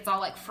 and it gets all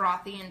like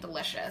frothy and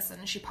delicious,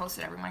 and she posts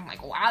it every morning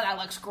like, wow, that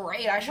looks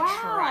great. I should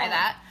try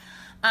that.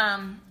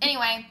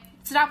 Anyway,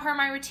 it's not part of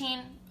my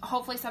routine.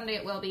 Hopefully someday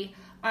it will be.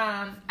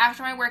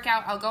 After my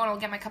workout, I'll go and I'll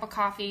get my cup of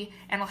coffee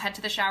and I'll head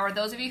to the shower.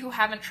 Those of you who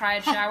haven't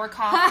tried shower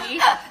coffee,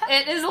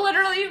 it is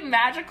literally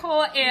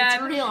magical and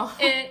it's real.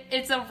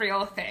 It's a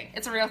real thing.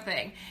 It's a real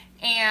thing.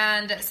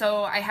 And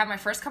so I have my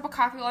first cup of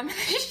coffee while I'm in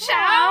the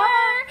shower.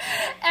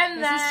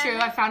 And this is true.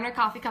 I found her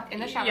coffee cup in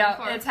the shower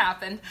before. It's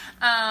happened.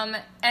 And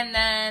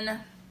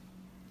then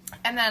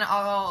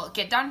I'll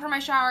get done for my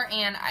shower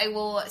and I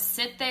will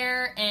sit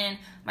there in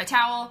my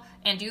towel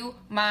and do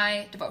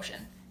my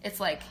devotion. It's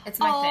my thing.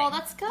 Oh,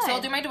 that's good. So I'll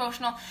do my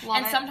devotional.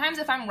 Love it. Sometimes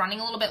if I'm running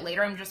a little bit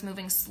later, I'm just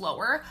moving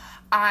slower,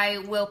 I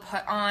will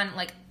put on,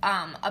 like,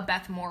 a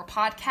Beth Moore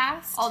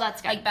podcast. Oh,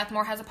 that's good. Like, Beth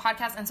Moore has a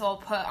podcast, and so I'll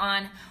put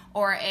on,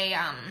 or a,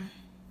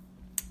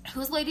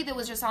 who's the lady that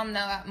was just on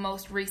the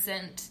most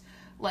recent,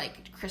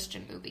 like,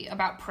 Christian movie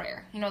about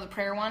prayer? You know the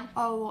prayer one?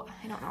 Oh,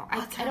 I don't know.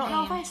 What's her I don't name?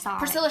 know if I saw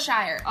Priscilla it.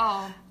 Shirer.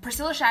 Oh.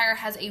 Priscilla Shirer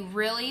has a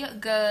really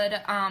good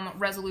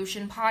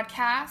resolution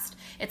podcast.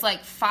 It's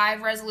like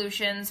 5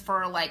 resolutions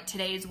for like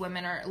today's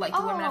women or like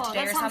the women of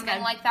today or something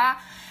good. like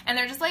that. And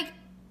they're just like,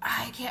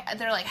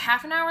 they're like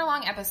half an hour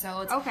long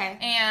episodes. Okay.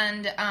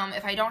 And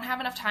if I don't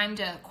have enough time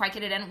to quite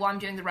get it in while I'm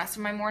doing the rest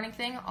of my morning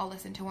thing, I'll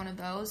listen to one of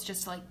those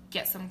just to like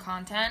get some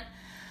content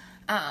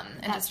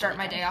and to start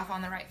really my good. day off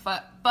on the right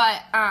foot.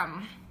 But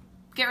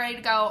get ready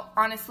to go.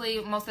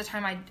 Honestly, most of the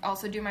time I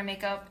also do my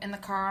makeup in the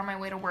car on my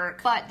way to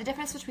work. But the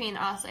difference between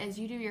us is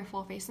you do your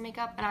full face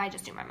makeup and I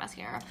just do my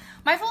mascara.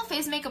 My full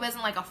face makeup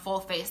isn't like a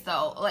full face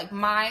though. Like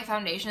my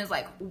foundation is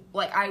like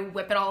I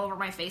whip it all over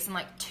my face in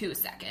like 2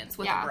 seconds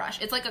with a brush.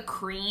 It's like a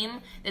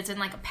cream that's in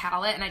like a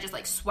palette and I just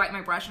like swipe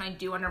my brush and I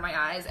do under my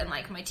eyes and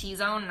like my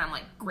T-zone and I'm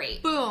like,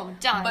 great. Boom,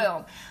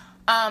 done.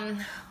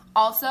 Boom.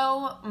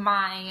 Also,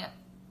 my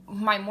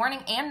morning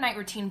and night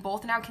routine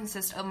both now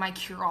consist of my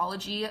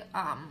Curology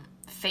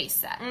face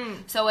set.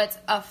 So it's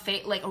a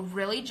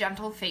really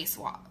gentle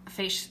facial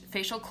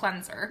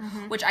cleanser,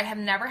 which I have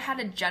never had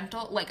a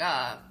gentle, like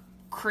a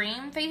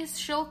cream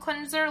facial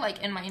cleanser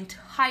like in my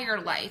entire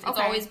life. It's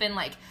always been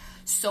like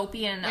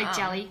soapy and Like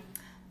jelly.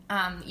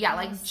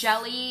 Like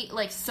jelly,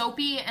 like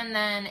soapy, and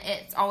then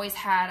it's always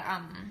had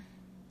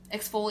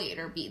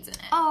exfoliator beads in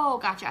it. Oh,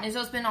 gotcha. And so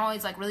it's been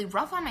always like really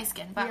rough on my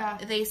skin.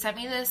 But they sent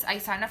me this. I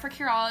signed up for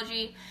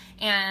Curology,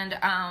 and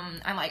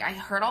I'm like, I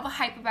heard all the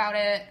hype about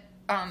it.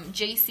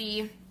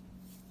 JC,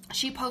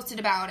 she posted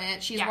about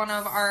it. She's one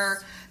of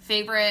our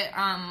favorite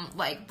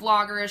like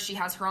bloggers. She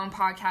has her own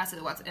podcast.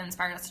 It's what's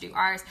inspired us to do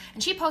ours.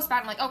 And she posted about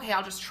it. I'm like, okay,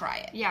 I'll just try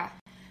it. Yeah.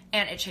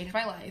 And it changed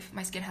my life.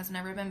 My skin has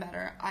never been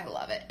better. I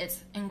love it.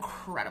 It's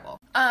incredible.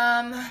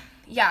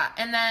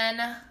 And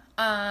then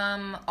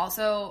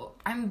also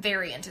I'm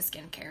very into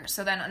skincare.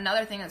 So then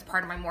another thing that's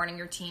part of my morning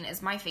routine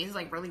is my face is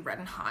like really red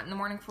and hot in the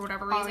morning for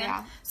whatever reason.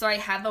 Yeah. So I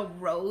have the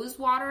rose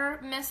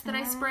water mist that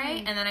I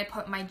spray, and then I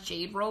put my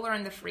jade roller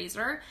in the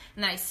freezer,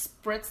 and then I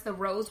spritz the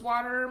rose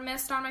water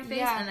mist on my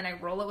face, and then I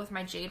roll it with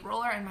my jade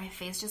roller, and my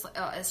face just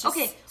it's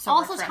just so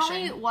also refreshing.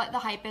 tell me what the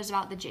hype is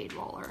about the jade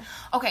roller.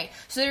 Okay,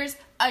 so there's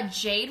a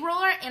jade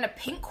roller and a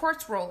pink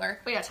quartz roller.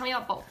 Oh yeah, tell me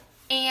about both.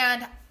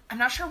 And I'm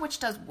not sure which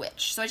does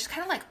which, so I just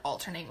kind of like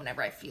alternate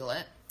whenever I feel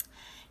it.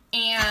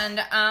 And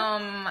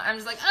I'm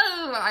just like,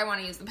 oh, I want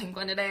to use the pink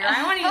one today, or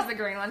I want to use the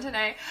green one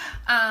today.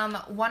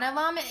 One of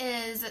them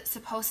is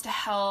supposed to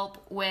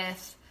help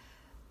with,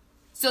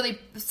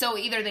 so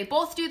either they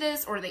both do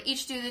this or they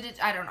each do it.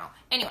 I don't know.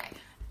 Anyway,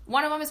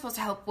 one of them is supposed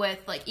to help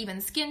with like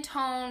even skin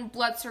tone,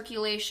 blood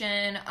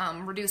circulation,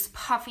 reduce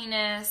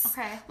puffiness,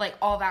 like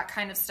all that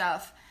kind of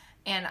stuff.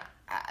 And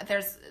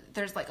there's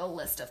like a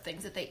list of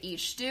things that they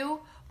each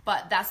do.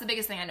 But that's the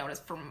biggest thing I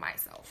noticed for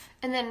myself.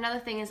 And then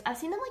another thing is, I've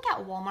seen them like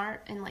at Walmart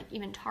and like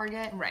even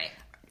Target. Right.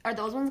 Are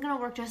those ones going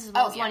to work just as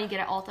well as one you get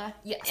at Ulta?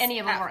 Yes. Any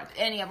of them work.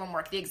 Any of them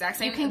work the exact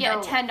same. You can get a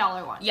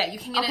 $10 one. Yeah, you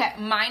can get it.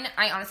 Mine,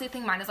 I honestly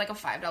think mine is like a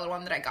 $5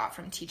 one that I got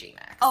from TJ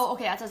Maxx. Oh,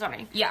 okay, that's what I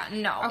mean. Yeah,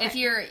 no. Okay. If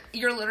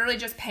you're literally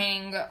just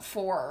paying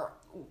for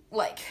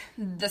like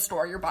the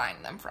store you're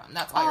buying them from.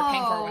 That's all you're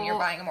paying for when you're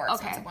buying a more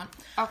expensive one.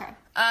 Okay.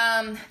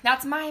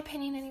 That's my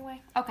opinion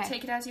anyway. Okay.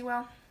 Take it as you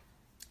will.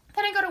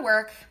 Then I go to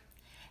work.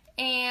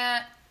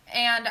 And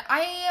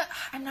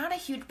I'm not a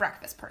huge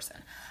breakfast person.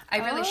 I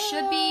really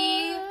should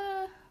be,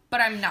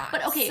 but I'm not.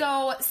 But okay.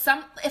 So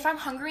if I'm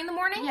hungry in the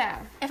morning,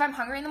 I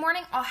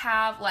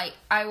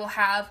will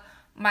have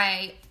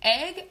my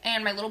egg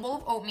and my little bowl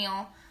of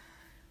oatmeal,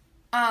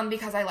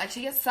 because I like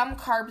to get some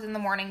carbs in the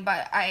morning,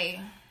 but I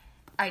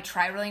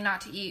try really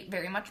not to eat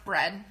very much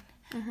bread.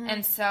 Mm-hmm.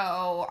 And so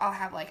I'll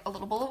have like a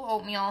little bowl of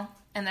oatmeal,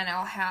 and then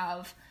I'll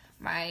have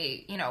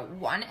my,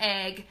 one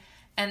egg,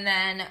 and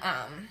then,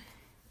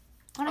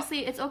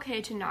 honestly, it's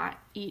okay to not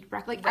eat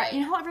breakfast. Like, you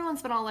know how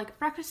everyone's been all like,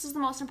 breakfast is the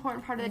most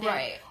important part of the day.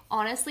 Right.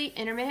 Honestly,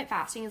 intermittent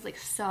fasting is like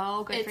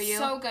so good for you. It's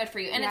so good for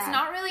you. And it's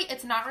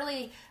not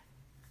really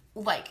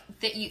like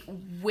that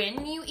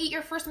when you eat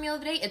your first meal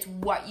of the day, it's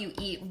what you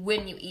eat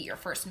when you eat your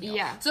first meal.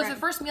 Yeah. So if the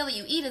first meal that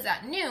you eat is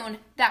at noon,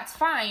 that's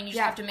fine. You just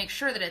have to make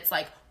sure that it's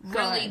like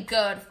really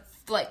good,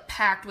 like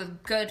packed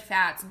with good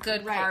fats,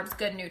 good carbs,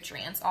 good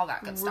nutrients, all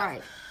that good stuff.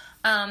 Right.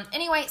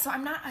 Anyway, so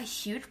I'm not a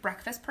huge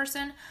breakfast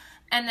person.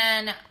 And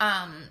then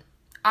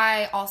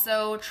I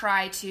also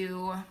try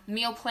to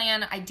meal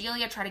plan.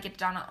 Ideally, I try to get it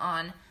done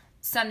on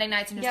Sunday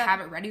nights and just have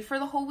it ready for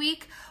the whole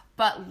week.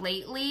 But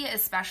lately,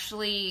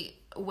 especially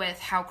with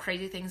how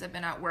crazy things have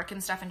been at work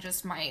and stuff and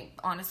just my,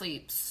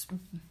 honestly,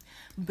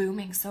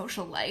 booming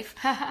social life,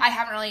 I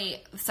haven't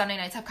really, Sunday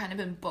nights have kind of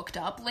been booked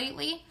up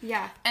lately.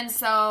 Yeah. And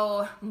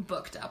so,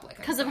 booked up, like I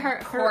said. Because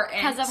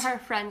of her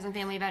friends and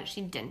family event,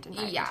 she didn't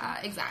invite Yeah,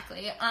 me to.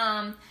 exactly.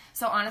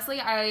 So honestly,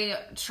 I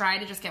try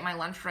to just get my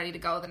lunch ready to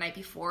go the night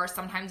before.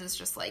 Sometimes it's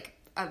just like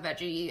a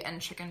veggie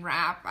and chicken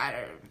wrap.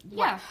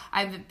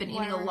 I've been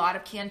eating a lot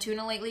of canned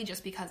tuna lately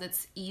just because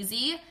it's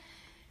easy.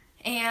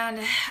 And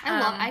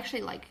I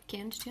actually like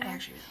canned tuna. I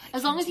actually really like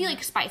as long as you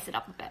like spice it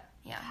up a bit.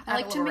 Yeah, I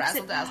like to mix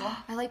it. Razzle-dazzle.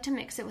 I like to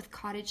mix it with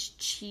cottage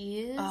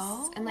cheese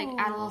and like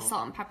add a little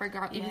salt and pepper,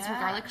 even some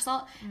garlic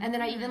salt, and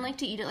then I even like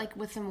to eat it like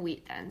with some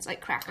wheat thins,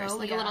 like crackers, a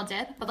little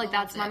dip. But like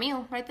that's my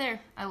meal right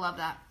there. I love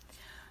that.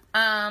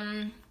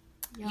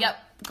 Yep.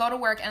 Go to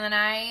work, and then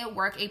I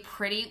work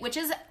which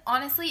is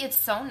honestly, it's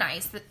so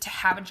nice to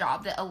have a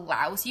job that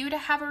allows you to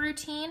have a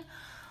routine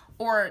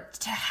or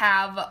to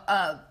have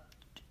a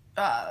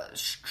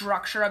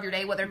structure of your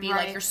day, whether it be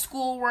like your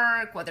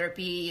schoolwork, whether it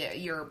be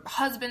your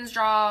husband's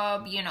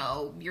job,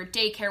 your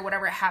daycare,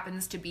 whatever it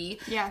happens to be,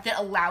 that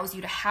allows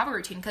you to have a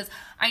routine. Because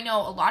I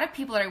know a lot of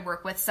people that I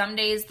work with, some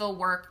days they'll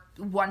work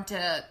 1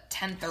 to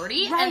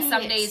 10:30, and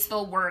some days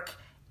they'll work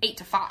 8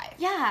 to 5.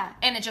 Yeah.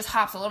 And it just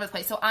hops all over the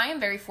place. So I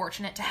am very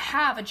fortunate to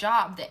have a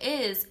job that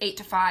is 8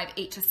 to 5,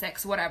 8 to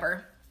 6,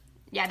 whatever.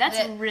 Yeah,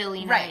 that's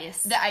really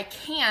nice. That I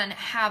can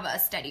have a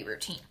steady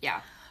routine.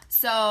 Yeah.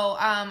 So,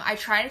 I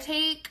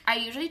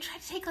usually try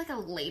to take like a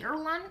later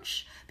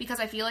lunch because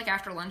I feel like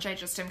after lunch I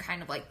just am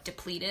kind of like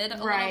depleted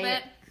a little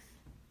bit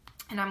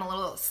and I'm a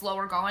little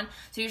slower going.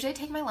 So usually I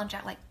take my lunch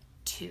at like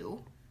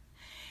 2.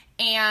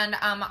 And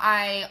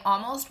I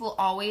almost will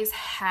always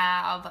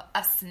have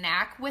a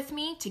snack with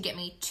me to get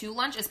me to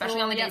lunch,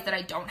 especially on the days that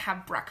I don't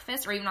have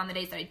breakfast, or even on the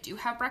days that I do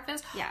have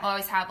breakfast. Yeah. I'll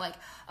always have like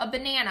a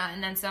banana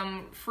and then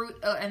some fruit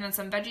and then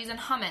some veggies and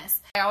hummus.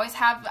 I always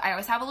have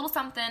a little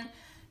something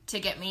to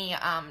get me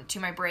to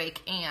my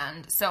break.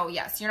 And so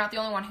yes, you're not the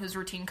only one whose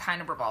routine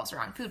kind of revolves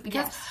around food,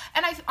 because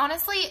and I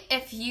honestly,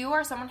 if you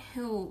are someone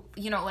who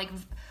like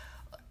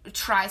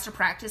tries to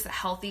practice a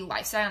healthy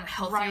lifestyle and a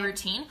healthy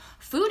routine,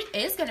 food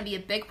is going to be a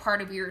big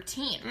part of your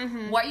routine.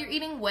 What you're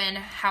eating, when,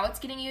 how it's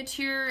getting you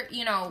to your,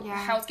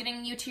 how it's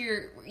getting you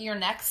to your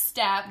next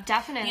step.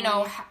 Definitely.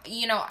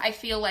 I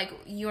feel like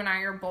you and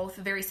I are both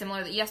very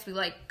similar, that yes, we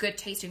like good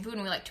tasting food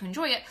and we like to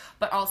enjoy it,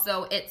 but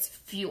also it's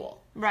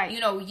fuel. Right.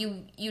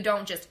 You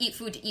don't just eat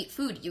food to eat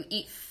food. You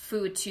eat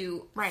food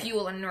to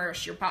fuel and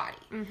nourish your body.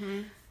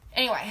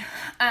 Anyway.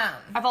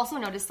 I've also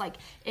noticed, like,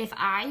 if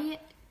I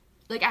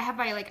have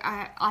my,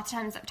 lots of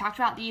times I've talked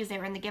about these, they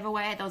were in the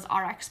giveaway, those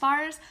RX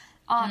bars.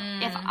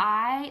 If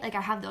I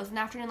have those in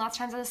the afternoon lots of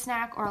times as a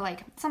snack, or,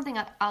 like, something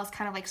else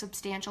kind of, like,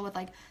 substantial with,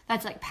 like,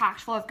 that's, like, packed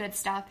full of good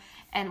stuff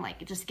and,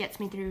 like, it just gets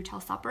me through till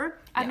supper.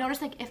 I've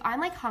noticed, like, if I'm,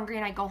 like, hungry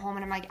and I go home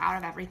and I'm, like, out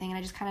of everything and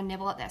I just kind of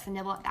nibble at this and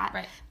nibble at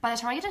that, by the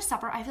time I get to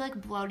supper, I feel, like,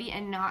 bloaty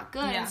and not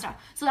good and stuff.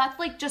 So that's,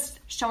 like, just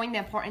showing the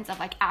importance of,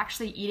 like,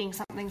 actually eating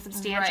something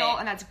substantial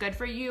and that's good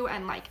for you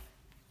and, like,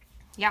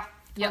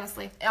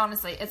 honestly,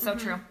 it's so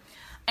true.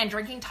 And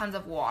drinking tons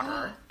of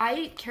water.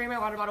 I carry my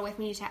water bottle with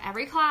me to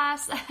every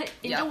class,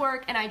 into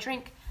work, and I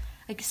drink,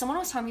 like, someone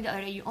was telling me the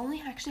other day, you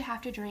only actually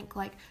have to drink,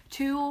 like,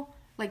 2,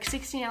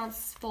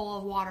 16-ounce full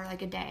of water,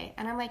 like, a day.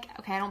 And I'm like,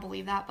 okay, I don't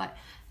believe that, but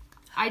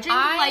I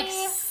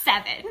drink,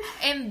 7.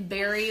 I'm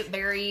very,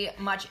 very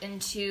much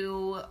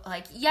into,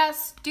 like,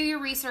 yes, do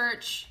your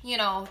research.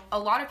 A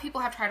lot of people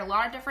have tried a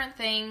lot of different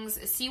things.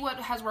 See what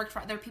has worked for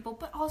other people,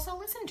 but also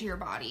listen to your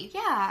body.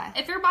 Yeah.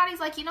 If your body's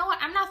like, you know what,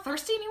 I'm not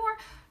thirsty anymore,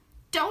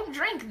 don't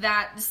drink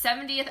that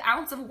 70th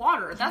ounce of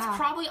water. That's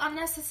probably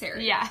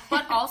unnecessary. Yeah.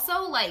 But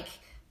also, like,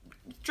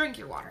 drink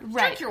your water.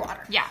 Right. Drink your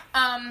water. Yeah.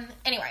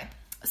 Anyway,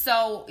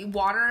 so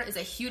water is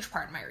a huge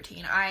part of my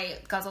routine. I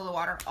guzzle the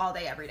water all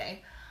day, every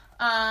day.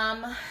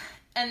 And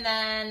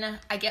then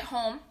I get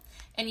home,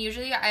 and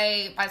usually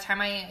by the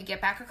time I get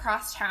back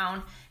across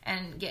town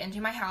and get into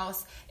my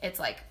house,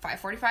 it's like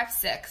 5:45,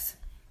 6.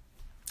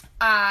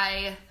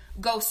 I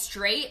go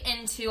straight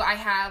into, I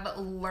have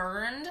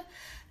learned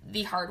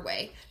the hard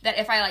way that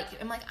if I'm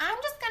like, I'm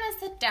just gonna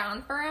sit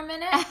down for a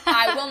minute,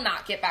 I will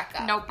not get back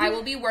up. Nope. I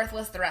will be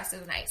worthless the rest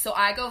of the night. So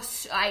I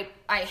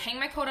hang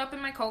my coat up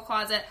in my coat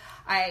closet,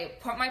 I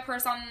put my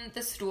purse on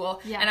the stool,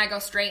 and I go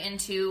straight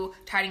into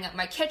tidying up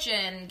my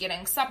kitchen,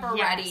 getting supper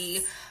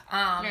ready.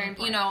 Very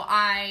important.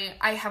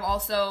 I have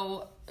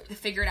also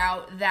figured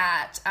out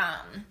that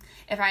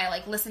if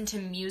I listen to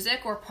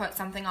music or put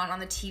something on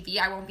the TV,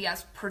 I won't be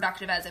as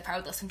productive as if I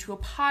would listen to a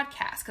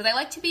podcast, because I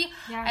like to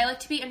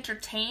be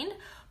entertained,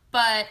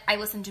 but I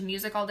listen to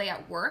music all day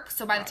at work.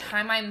 So by the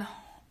time I'm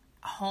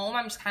home,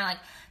 I'm just kind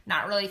of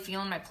not really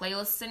feeling my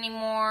playlists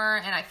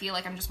anymore, and I feel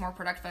like I'm just more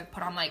productive if I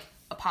put on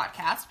a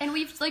podcast. And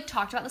we've, like,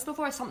 talked about this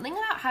before. Something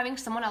about having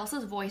someone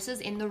else's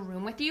voices in the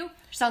room with you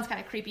sounds kind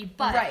of creepy,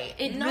 but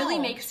it really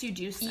makes you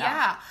do stuff.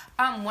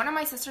 Yeah. One of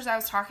my sisters I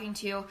was talking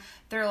to,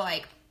 they're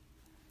like,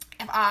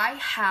 if I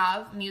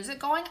have music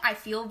going, I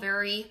feel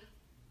very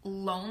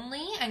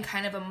lonely and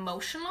kind of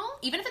emotional.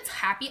 Even if it's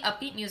happy,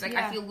 upbeat music,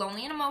 I feel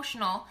lonely and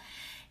emotional.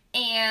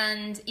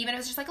 And even if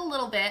it's just, like, a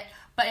little bit,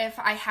 but if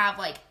I have,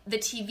 like, the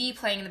TV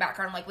playing in the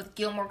background, like, with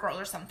Gilmore Girls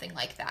or something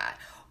like that,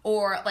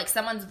 or, like,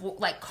 someone's,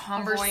 like,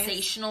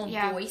 conversational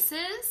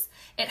voices,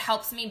 it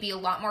helps me be a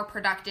lot more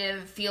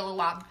productive, feel a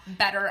lot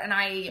better, and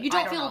you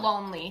don't feel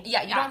lonely.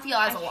 Yeah, you don't feel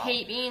as alone. I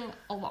hate being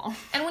alone.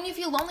 And when you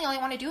feel lonely, all you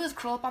want to do is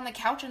curl up on the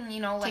couch and,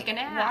 like, take a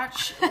nap.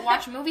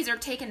 watch movies or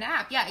take a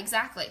nap. Yeah,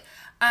 exactly.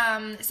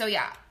 So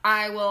yeah,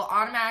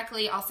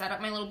 I'll set up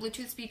my little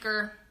Bluetooth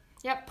speaker.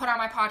 Yep. Put on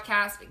my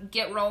podcast,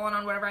 get rolling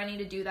on whatever I need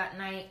to do that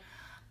night.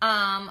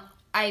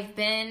 I've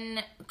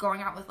been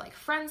going out with, like,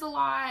 friends a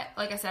lot.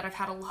 Like I said, I've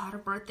had a lot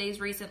of birthdays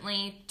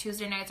recently.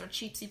 Tuesday nights are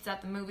cheap seats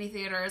at the movie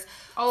theaters.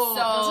 Oh,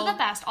 those are the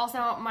best.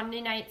 Also,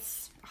 Monday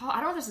nights,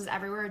 I don't know if this is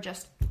everywhere or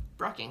just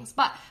Brookings,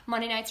 but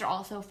Monday nights are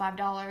also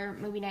 $5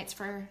 movie nights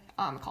for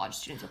college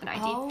students with an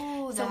ID.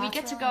 Oh, so we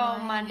get to go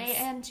nice. Monday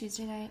and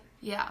Tuesday night.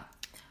 Yeah.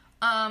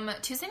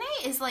 Tuesday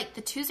night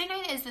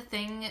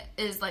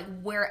is, like,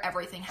 where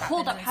everything happens.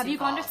 Hold up, have you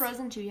gone to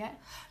Frozen 2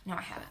 yet? No,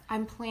 I haven't.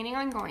 I'm planning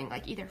on going,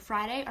 like, either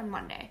Friday or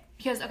Monday.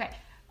 Because, okay,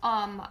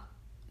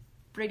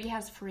 Brady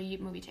has free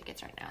movie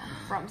tickets right now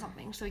from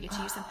something, so we get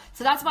to use them.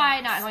 So that's why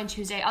I'm not going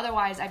Tuesday.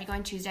 Otherwise, I'd be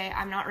going Tuesday.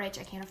 I'm not rich.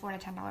 I can't afford a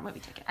 $10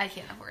 movie ticket. I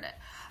can't afford it.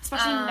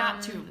 Especially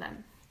not two of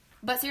them.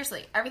 But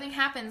seriously, everything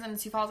happens in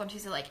Sioux Falls on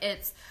Tuesday. Like,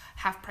 it's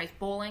half-price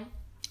bowling.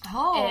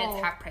 Oh.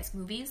 It's half-price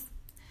movies.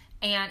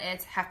 And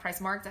it's half-price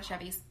marks at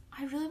Chevy's.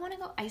 I really want to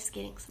go ice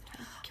skating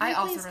sometime. I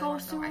also really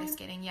want to go ice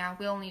skating. Yeah,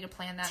 we'll need to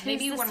plan that.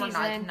 Maybe when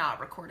we're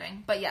not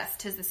recording. But yes,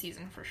 'tis the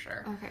season for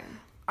sure. Okay.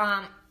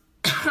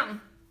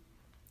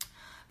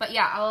 But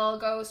yeah, I'll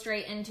go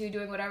straight into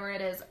doing whatever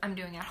it is I'm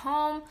doing at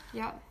home.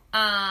 Yep.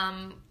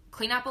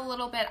 Clean up a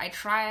little bit. I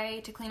try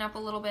to clean up a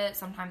little bit.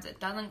 Sometimes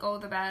it doesn't go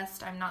the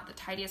best. I'm not the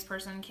tidiest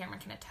person. Cameron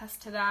can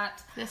attest to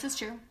that. This is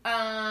true.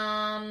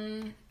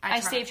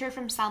 I saved her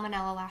from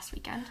salmonella last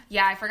weekend.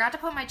 Yeah, I forgot to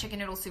put my chicken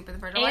noodle soup in the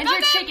fridge. And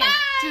your chicken.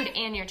 Dude,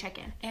 and your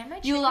chicken. And my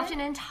chicken. You left an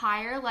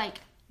entire, like,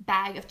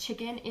 bag of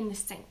chicken in the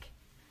sink.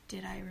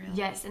 Did I really?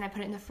 Yes, and I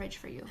put it in the fridge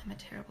for you. I'm a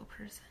terrible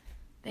person.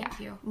 Thank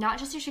you. Not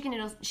just your chicken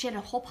noodles. She had a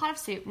whole pot of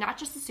soup. Not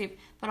just the soup,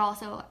 but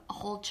also a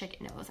whole chicken.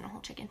 No, it wasn't a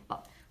whole chicken,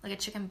 but... like a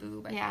chicken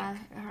boob, I think.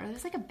 It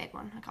was like a big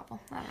one. A couple.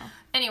 I don't know.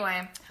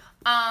 Anyway.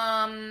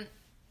 And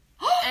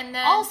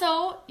then...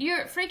 also,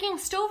 your freaking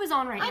stove is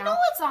on right now. I know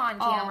it's on,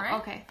 Cameron. Oh,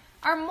 okay.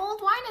 Our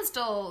mulled wine is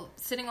still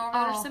sitting over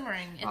there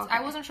simmering. Okay.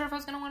 I wasn't sure if I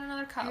was going to want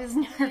another cup. I was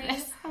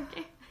nervous.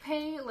 Okay.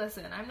 Hey,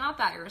 listen, I'm not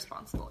that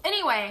irresponsible.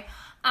 Anyway,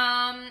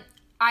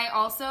 I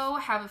also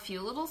have a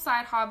few little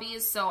side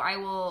hobbies, so I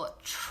will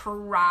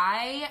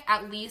try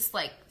at least,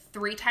 like,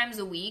 3 times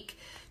a week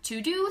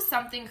to do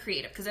something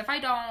creative. Because if I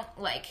don't,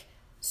 like,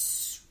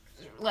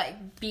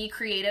 be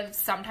creative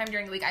sometime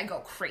during the week, I go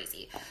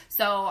crazy.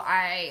 So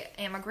I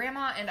am a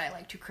grandma and I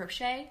like to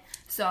crochet.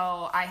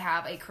 So I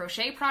have a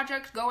crochet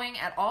project going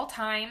at all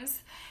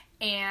times,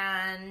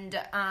 and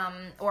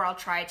or I'll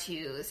try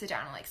to sit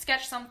down and, like,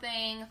 sketch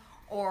something,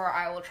 or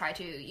I will try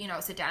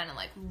to, sit down and,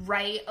 like,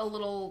 write a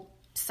little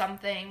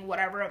something,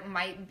 whatever it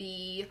might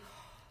be,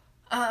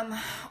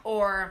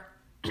 or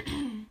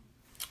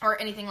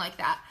anything like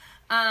that.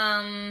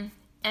 And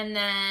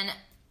then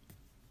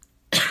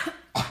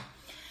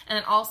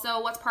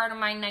also, what's part of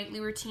my nightly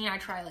routine, I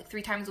try, like,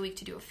 3 times a week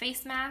to do a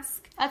face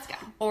mask. That's good.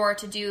 Or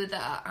to do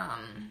the,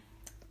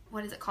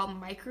 what is it called,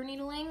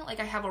 microneedling? Like,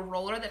 I have a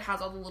roller that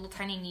has all the little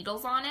tiny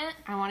needles on it.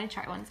 I want to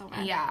try one so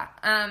bad. Yeah.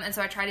 And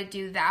so I try to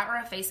do that or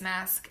a face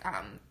mask,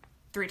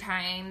 3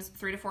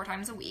 to 4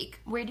 times a week.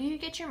 Where do you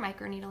get your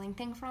microneedling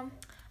thing from?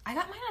 I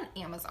got mine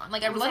on Amazon.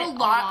 Like, I read a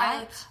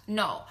lot.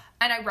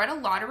 And I read a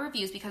lot of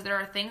reviews because there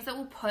are things that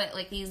will put,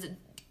 like, these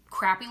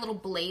crappy little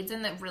blades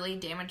in that really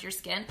damage your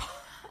skin.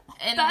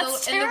 And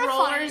That's and the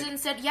rollers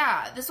instead,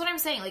 this is what I'm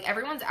saying. Like,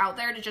 everyone's out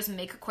there to just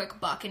make a quick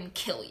buck and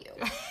kill you.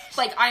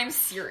 Like, I'm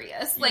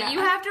serious. Like, you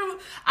have to,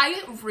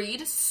 I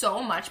read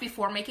so much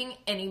before making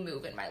any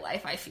move in my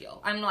life, I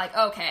feel. I'm like,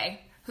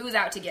 okay, who's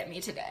out to get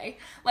me today?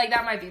 Like,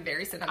 that might be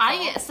very cynical.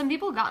 Some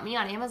people got me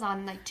on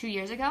Amazon, like, 2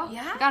 years ago.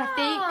 Yeah. Got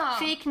a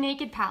fake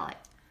naked palette.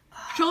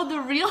 Showed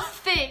the real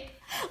thing.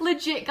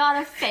 Legit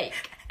got a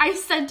fake. I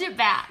sent it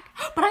back.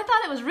 But I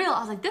thought it was real. I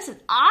was like, this is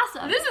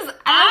awesome. This is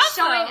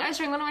awesome. I was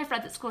showing one of my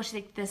friends at school. She's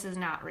like, this is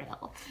not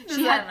real.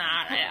 She had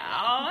not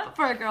real.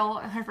 For a girl,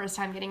 her first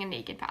time getting a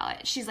naked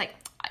palette, she's like,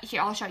 here,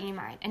 I'll show you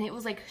mine. And it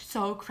was, like,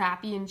 so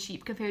crappy and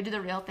cheap compared to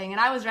the real thing.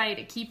 And I was ready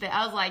to keep it.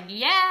 I was like,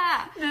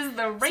 yeah. This is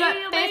the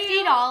real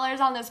thing. $50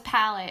 on this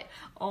palette.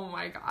 Oh,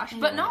 my gosh.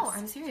 But no,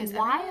 I'm serious.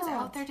 Everyone's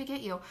out there to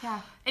get you. Yeah.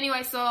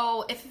 Anyway,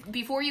 so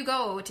before you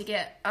go to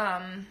get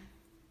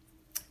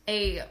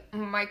a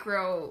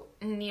micro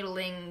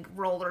needling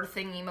roller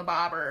thingy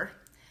mabobber,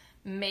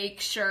 make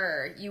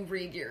sure you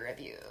read your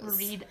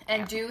reviews.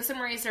 And do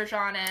some research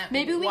on it.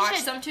 Maybe we watch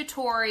should, some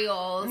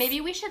tutorials.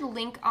 Maybe we should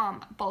link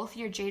both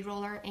your jade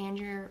roller and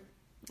your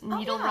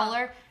needle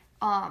roller.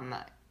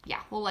 Yeah,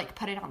 we'll like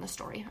put it on the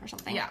story or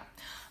something. Yeah.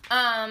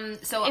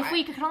 So if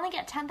we could only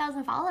get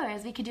 10,000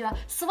 followers, we could do a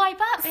swipe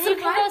up and you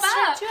can go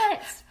straight to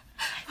it.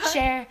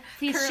 Share,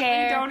 please currently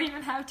share. Don't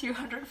even have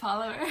 200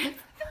 followers.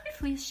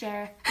 Please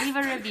share. Leave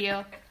a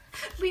review.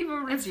 Leave a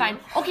review. It's fine.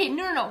 Okay,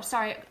 no.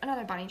 Sorry,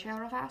 another bunny trail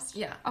real fast.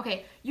 Yeah.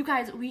 Okay, you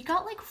guys, we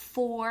got like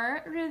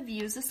 4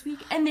 reviews this week,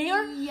 and they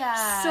are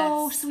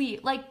so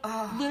sweet. Like,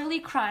 literally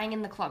crying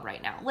in the club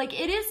right now. Like,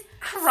 it is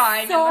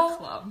crying in the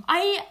club.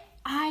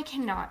 I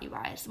cannot, you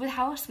guys. With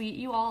how sweet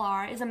you all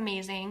are is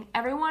amazing.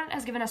 Everyone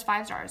has given us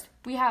 5 stars.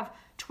 We have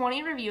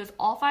 20 reviews,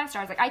 all 5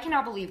 stars. Like, I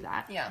cannot believe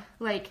that. Yeah.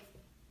 Like,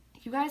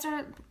 you guys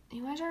are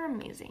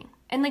amazing.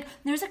 And like,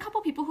 there's a couple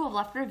people who have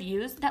left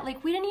reviews that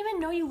like we didn't even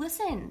know you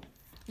listened.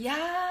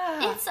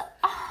 Yeah.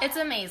 It's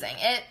amazing.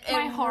 It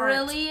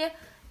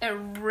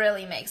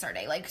really makes our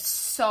day. Like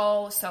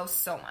so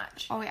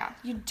much. Oh yeah.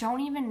 You don't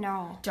even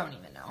know.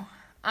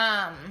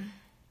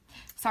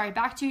 Sorry,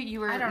 back to you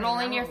were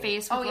rolling your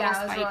face with little spikes.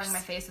 I was rolling my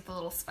face with the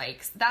little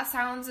spikes. That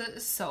sounds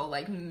so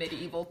like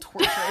medieval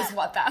torture is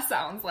what that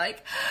sounds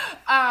like.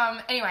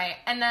 Anyway,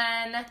 and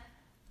then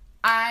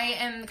I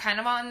am kind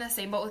of on the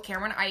same boat with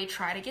Cameron. I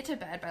try to get to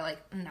bed by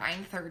like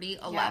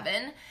 9:30,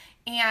 11.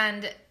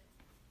 And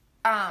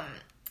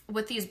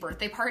with these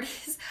birthday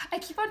parties, I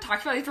keep on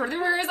talking about these birthday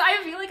parties.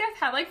 I feel like I've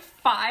had like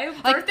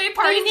 5 birthday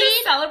parties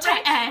to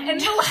celebrate in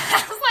the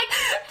last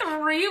like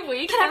 3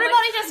 weeks. Can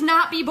everybody just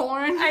not be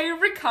born? I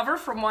recover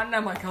from one and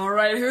I'm like, all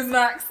right, who's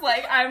next?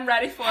 Like, I'm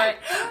ready for it.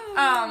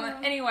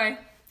 Anyway,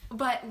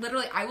 but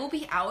literally I will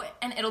be out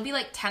and it'll be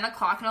like 10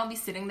 o'clock and I'll be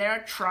sitting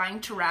there trying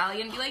to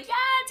rally and be like, yeah,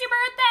 it's your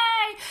birthday.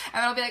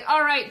 And I'll be like,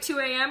 all right, 2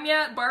 a.m.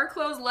 yet? Bar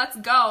closed, let's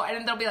go. And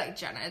then they'll be like,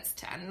 Jenna, it's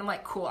 10. And I'm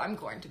like, cool, I'm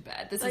going to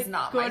bed. This is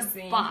not my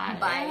scene.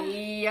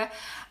 Bye.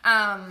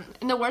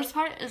 And the worst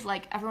part is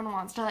like everyone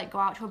wants to like go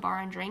out to a bar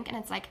and drink and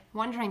it's like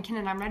 1 drink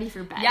and I'm ready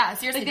for bed. Yeah,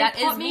 seriously, like, that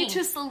is me. Me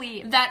to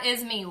sleep. That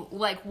is me.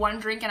 Like 1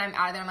 drink and I'm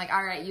out of there. I'm like,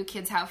 all right, you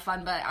kids have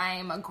fun, but I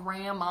am a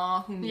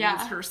grandma who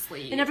needs her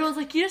sleep. And everyone's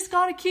like, you just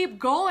gotta keep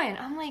going.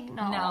 I'm like,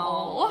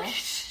 no,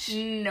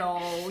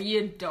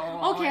 you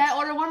don't. Okay, I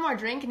order 1 more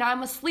drink. Now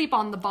I'm asleep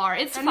on the bar.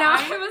 It's fine. Now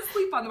I'm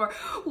asleep on the bar.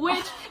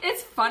 Which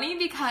it's funny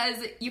because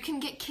you can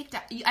get kicked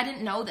out. I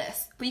didn't know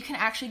this, but you can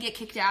actually get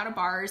kicked out of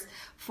bars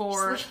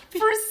for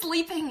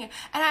sleeping.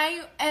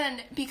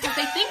 And because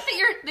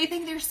they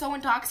think they're so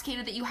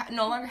intoxicated that you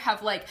no longer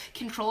have like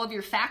control of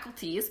your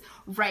faculties,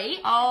 right?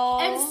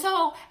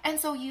 Oh. And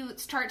so you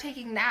start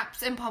taking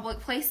naps in public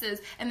places,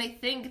 and they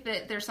think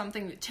that there's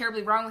something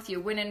terribly wrong with you.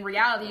 When in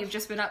reality, you've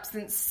just been up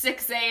since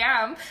 6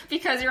 a.m.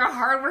 because you're a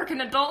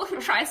hardworking adult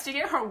who tries to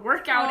get her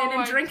workout in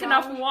and drink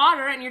enough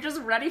water, and you're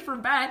just ready for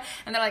bed.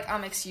 And they're like,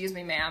 excuse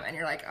me, ma'am. And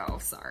you're like, oh,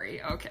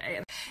 sorry,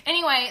 okay.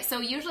 Anyway, so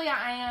usually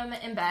I am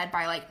in bed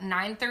by like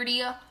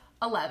 9:30,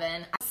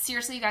 11.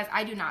 Seriously, you guys,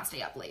 I do not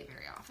stay up late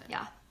very often.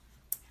 Yeah.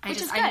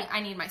 I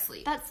need my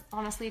sleep. That's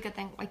honestly a good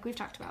thing, like we've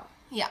talked about.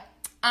 Yeah.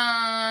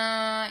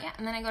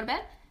 And then I go to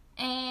bed,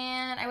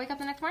 and I wake up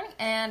the next morning,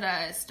 and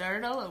I start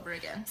it all over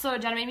again. So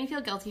Jenna made me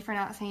feel guilty for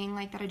not saying,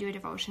 like, that I do a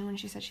devotion when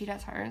she said she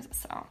does hers,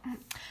 so I'm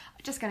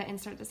just gonna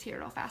insert this here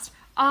real fast.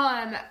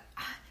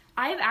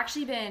 I've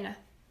actually been...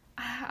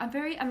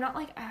 I'm not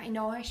like, I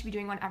know I should be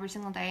doing one every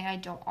single day, and I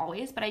don't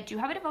always, but I do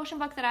have a devotion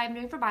book that I'm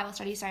doing for Bible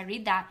study, so I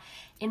read that.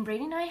 And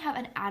Brady and I have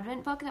an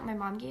Advent book that my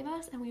mom gave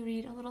us, and we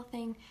read a little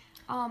thing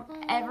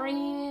every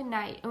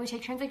night, and we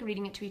take turns like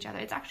reading it to each other.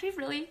 It's actually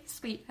really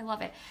sweet. I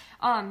love it.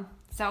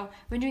 So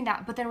we've been doing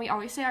that, but then we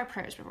always say our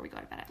prayers before we go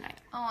to bed at night.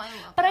 Oh, I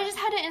love But I just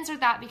had to insert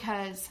that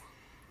because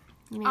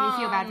you made me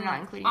feel bad for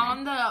not including it.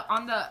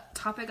 On the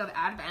topic of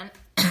Advent,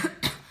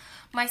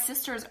 my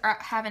sisters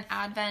have an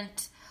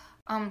Advent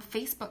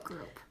Facebook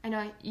group. I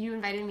know, you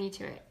invited me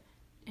to it.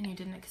 And you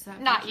didn't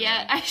accept Not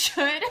yet. I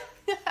should.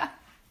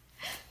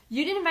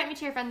 You didn't invite me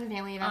to your friends and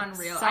family events.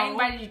 Unreal. So... I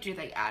invited you to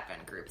the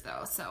Advent group,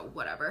 though, so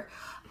whatever.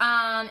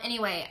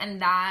 Anyway,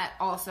 and that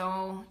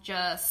also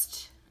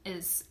just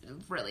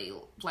really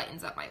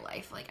lightens up my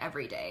life, like,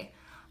 every day.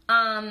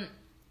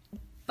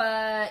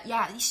 But,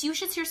 yeah, you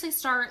should seriously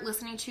start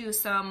listening to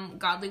some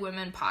Godly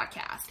Women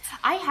podcasts.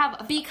 I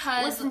have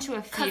listened to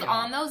a few. Because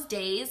on those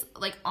days...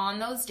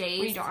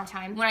 Where you don't have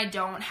time. When I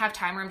don't have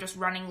time or I'm just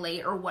running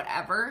late or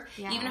whatever,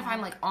 even if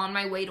I'm, like, on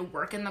my way to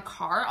work in the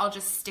car, I'll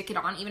just stick it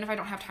on. Even if I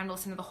don't have time to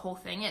listen to the whole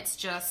thing, it's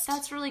just...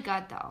 That's really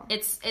good, though.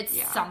 It's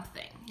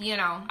something, you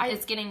know?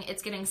 It's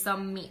getting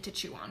some meat to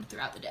chew on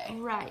throughout the day.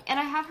 Right. And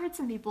I have heard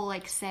some people,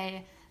 like,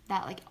 say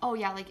that, like, oh,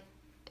 yeah, like...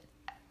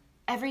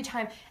 Every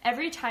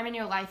time in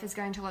your life is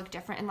going to look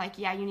different, and like,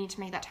 yeah, you need to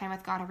make that time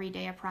with God every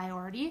day a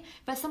priority,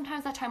 but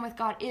sometimes that time with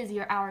God is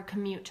your hour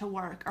commute to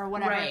work or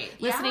whatever,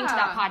 listening to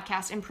that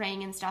podcast and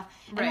praying and stuff,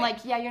 and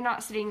like, yeah, you're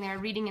not sitting there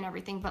reading and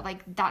everything, but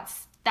like,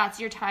 that's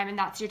your time, and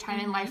that's your time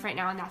in life right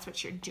now, and that's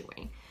what you're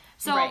doing.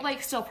 So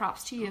like, still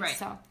props to you.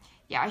 So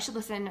yeah, I should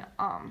listen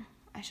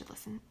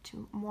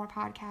to more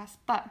podcasts,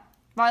 but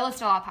Well, I listen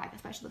to a lot of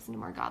podcasts, but I should listen to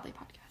more godly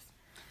podcasts.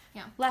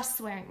 Yeah. Less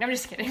swearing. No, I'm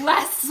just kidding.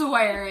 Less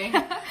swearing.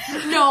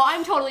 No,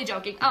 I'm totally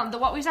joking. The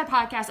What We Said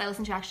podcast I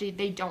listen to, actually,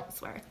 they don't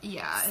swear.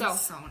 Yeah,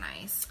 it's so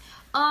nice.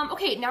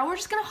 Okay, now we're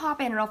just going to hop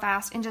in real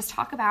fast and just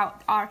talk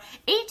about our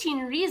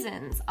 18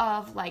 reasons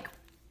of, like,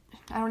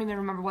 I don't even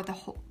remember what the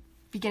whole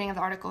beginning of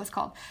the article is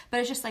called, but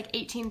it's just, like,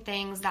 18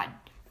 things that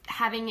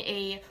having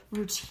a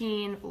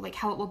routine, like,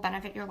 how it will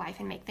benefit your life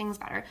and make things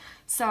better.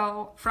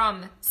 So,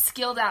 from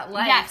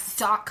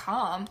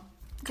skilled@life.com.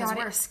 Because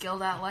we're it.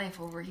 skilled at life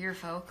over here,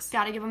 folks.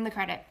 Gotta give them the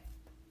credit.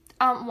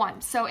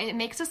 1, so it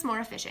makes us more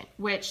efficient,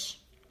 which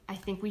I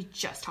think we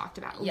just talked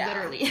about,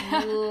 literally.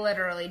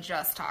 Literally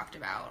just talked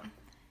about.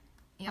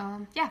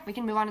 Yeah, we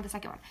can move on to the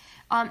second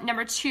one.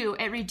 Number 2,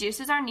 it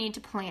reduces our need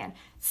to plan.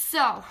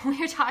 So, we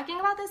were talking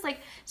about this, like,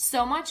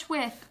 so much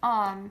with,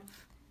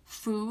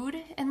 food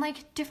and,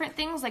 like, different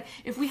things. Like,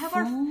 if we have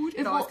food?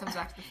 It always comes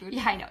back to the food.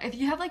 Yeah, I know. If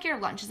you have, like, your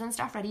lunches and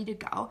stuff ready to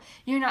go,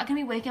 you're not going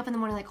to be waking up in the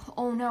morning like,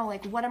 oh, no,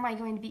 like, what am I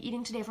going to be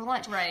eating today for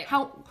lunch? Right.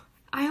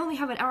 I only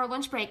have an hour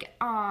lunch break.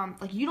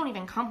 Like, you don't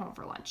even come home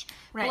for lunch.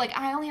 Right. But, like,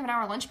 I only have an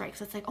hour lunch break,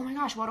 so it's like, oh, my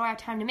gosh, what do I have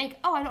time to make?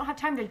 Oh, I don't have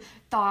time to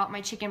thaw out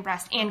my chicken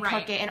breast and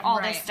cook it and all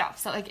this stuff.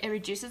 So, like, it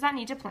reduces that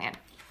need to plan.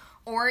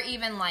 Or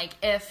even, like,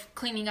 if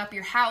cleaning up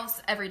your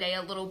house every day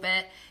a little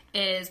bit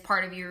is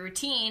part of your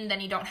routine,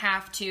 then you don't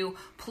have to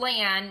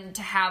plan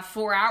to have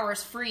 4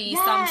 hours free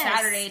some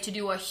Saturday to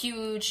do a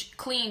huge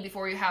clean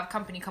before you have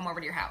company come over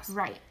to your house.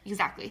 Right,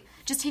 exactly.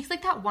 Just takes,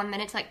 like, that 1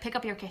 minute to, like, pick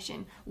up your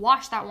kitchen,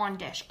 wash that one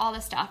dish, all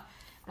this stuff.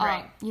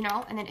 Right. You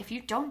know, and then if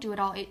you don't do it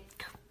all,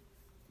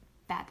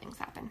 bad things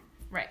happen.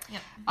 Right. Yeah.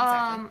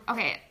 Exactly.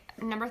 Okay.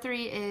 Number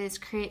 3 is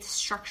create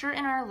structure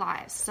in our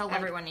lives. So, like,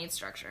 everyone needs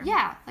structure.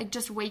 Yeah, like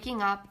just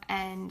waking up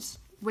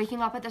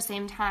at the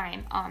same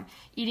time,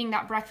 eating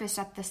that breakfast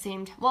at the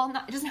same time. Well,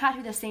 it doesn't have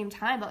to be the same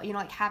time, but, you know,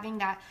 like having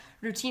that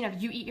routine of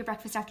you eat your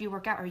breakfast after you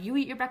work out, or you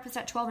eat your breakfast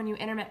at 12 and you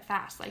intermittent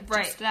fast. Like,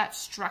 just that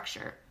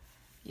structure.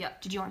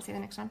 Yep. Did you want to say the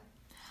next one?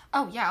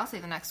 Oh, yeah, I'll say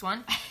the next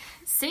one.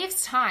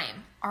 Saves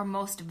time, our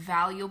most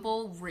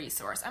valuable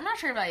resource. I'm not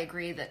sure if I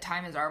agree that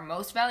time is our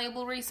most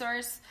valuable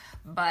resource,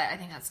 but I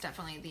think that's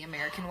definitely the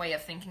American way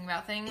of thinking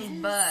about things.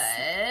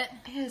 It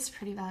is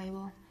pretty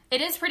valuable.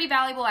 It is pretty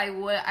valuable. I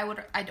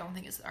don't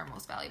think it's our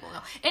most valuable,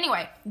 though.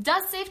 Anyway,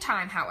 does save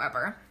time,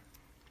 however.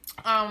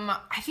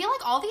 I feel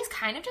like all these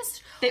kind of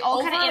just... They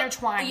all kind of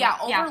intertwine. Yeah,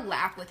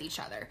 overlap with each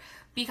other.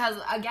 Because,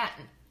 again,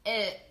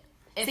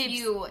 if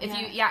you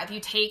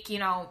take,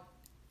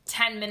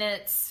 10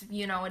 minutes,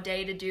 a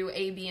day to do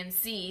A, B, and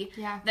C,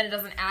 then it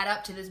doesn't add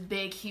up to this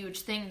big,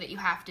 huge thing that you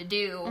have to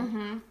do,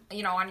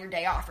 on your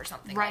day off or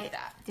something like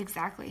that.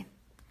 Exactly.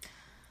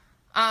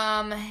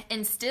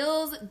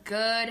 Instills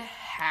good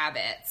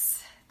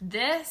habits.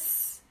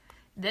 This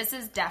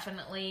is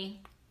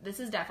definitely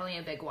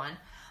a big one.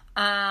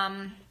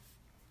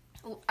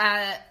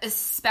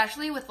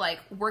 Especially with, like,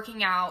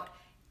 working out,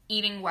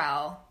 eating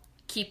well,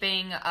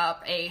 keeping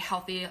up a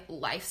healthy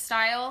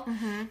lifestyle.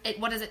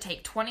 What does it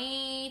take?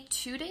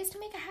 22 days to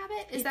make a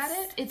habit? Is that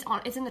it?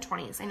 It's in the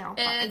 20s, I know.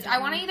 I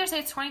want to either say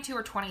it's 22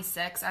 or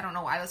 26. I don't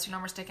know why those two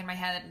numbers stick in my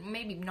head.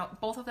 Maybe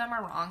both of them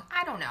are wrong.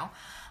 I don't know.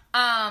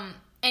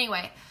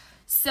 Anyway,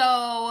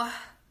 so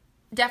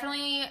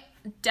definitely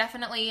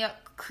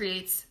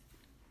creates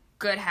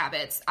good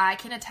habits. I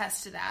can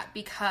attest to that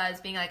because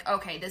being like,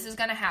 okay, this is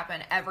going to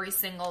happen every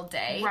single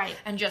day. Right.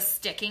 And just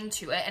sticking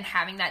to it and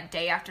having that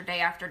day after day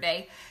after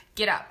day.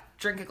 Get up,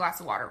 drink a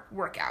glass of water,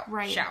 work out,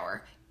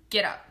 shower.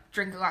 Get up,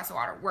 drink a glass of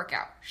water, work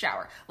out,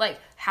 shower. Like,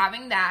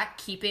 having that,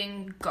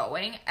 keeping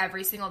going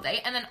every single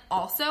day. And then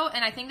also,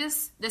 and I think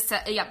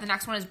the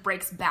next one is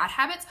breaks bad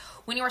habits.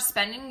 When you are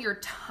spending your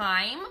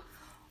time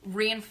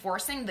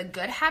reinforcing the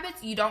good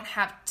habits, you don't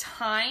have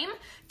time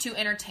to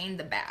entertain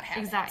the bad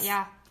habits. Exactly,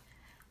 yeah.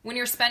 When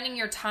you're spending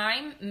your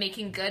time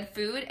making good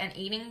food and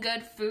eating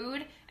good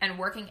food and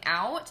working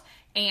out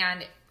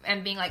and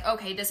being like,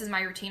 okay, this is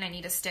my routine, I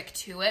need to stick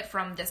to it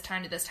from this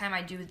time to this time,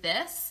 I do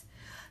this,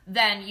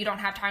 then you don't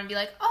have time to be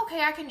like,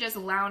 okay, I can just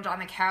lounge on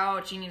the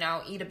couch and,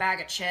 eat a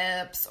bag of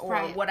chips or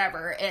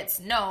whatever. It's,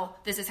 no,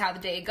 this is how the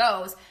day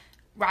goes.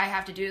 I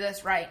have to do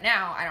this right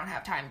now. I don't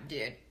have time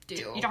to do.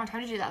 You don't have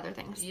time to do the other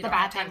things. You don't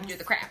have time to do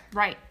the crap.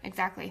 Right,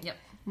 exactly. Yep.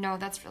 No,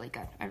 that's really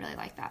good. I really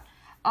like that.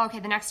 Okay,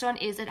 the next one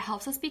is it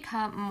helps us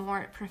become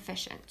more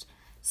proficient.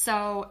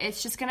 So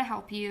it's just going to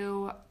help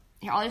you.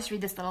 Here, I'll just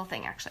read this little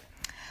thing, actually.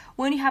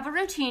 When you have a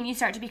routine, you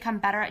start to become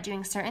better at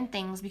doing certain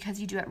things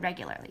because you do it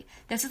regularly.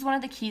 This is one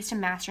of the keys to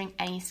mastering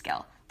any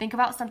skill. Think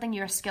about something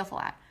you are skillful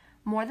at.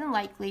 More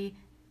likely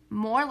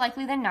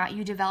than not,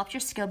 you develop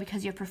your skill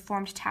because you have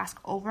performed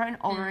tasks over and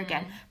over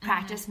again.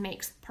 Practice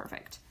makes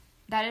perfect.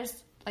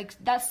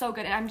 That's so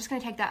good. And I'm just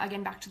going to take that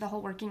again back to the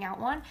whole working out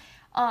one.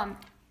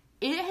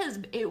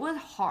 It was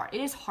hard.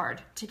 It is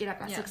hard to get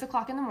up at 6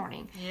 o'clock in the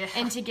morning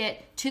and to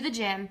get to the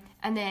gym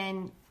and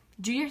then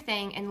do your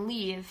thing and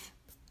leave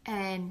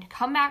and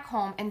come back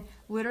home. And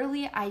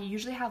literally, I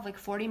usually have like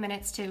 40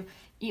 minutes to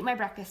eat my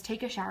breakfast,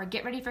 take a shower,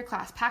 get ready for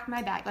class, pack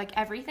my bag, like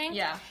everything.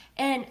 Yeah.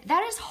 And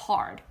that is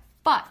hard.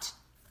 But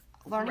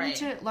learning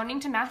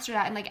to master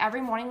that. And like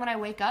every morning when I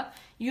wake up,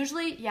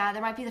 usually, yeah,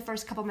 there might be the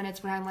first couple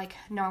minutes when I'm like,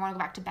 no, I want to go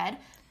back to bed.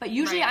 But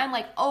usually I'm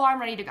like, oh,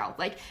 I'm ready to go.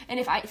 Like, and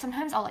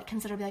sometimes I'll like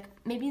consider, be like,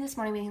 maybe this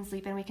morning we can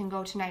sleep and we can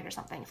go tonight or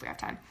something if we have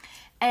time.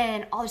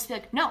 And I'll just be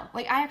like, no,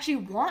 like I actually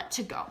want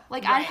to go.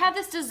 Like I have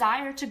this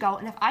desire to go.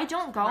 And if I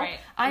don't go,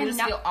 I'm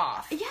not, feel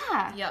off.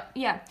 Yeah. Yep.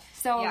 Yeah.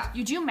 So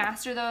you do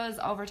master those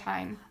over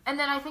time. And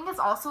then I think it's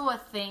also a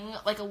thing,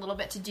 like a little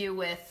bit to do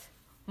with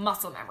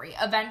muscle memory.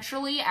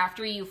 Eventually,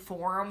 after you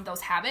form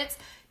those habits,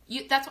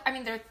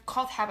 they're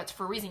called habits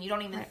for a reason. You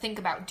don't even think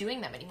about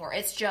doing them anymore.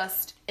 It's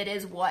just, it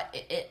is what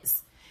it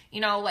is. You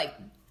know, like,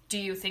 do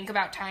you think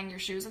about tying your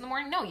shoes in the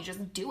morning? No, you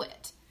just do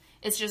it.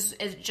 It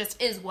just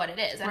is what it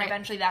is. And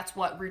eventually that's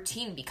what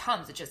routine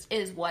becomes. It just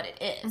is what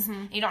it is.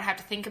 Mm-hmm. You don't have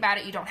to think about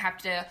it. You don't have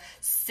to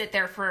sit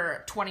there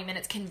for 20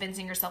 minutes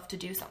convincing yourself to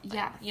do something.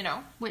 Yeah. You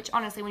know? Which,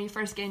 honestly, when you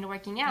first get into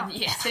working out,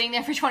 sitting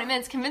there for 20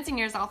 minutes convincing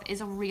yourself is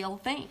a real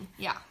thing.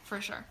 Yeah,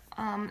 for sure.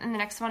 And the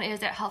next one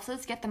is it helps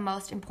us get the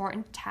most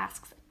important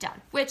tasks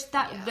done. Which,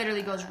 that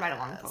literally goes right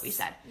along with what we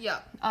said. Yeah.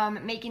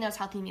 Making those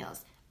healthy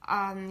meals.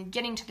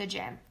 Getting to the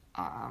gym.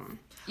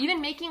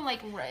 Even making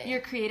like your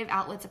creative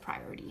outlets a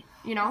priority,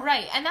 you know?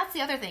 Right. And that's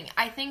the other thing.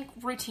 I think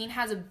routine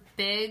has a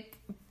big,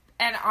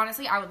 and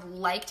honestly, I would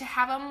like to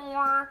have a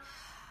more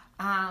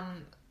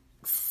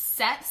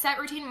set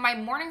routine. My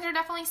mornings are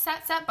definitely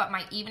set, but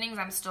my evenings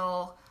I'm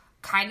still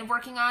kind of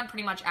working on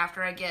pretty much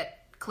after I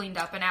get cleaned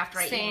up and after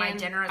I eat my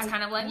dinner. It's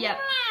kind of like,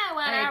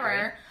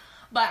 whatever.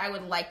 But I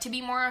would like to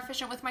be more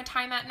efficient with my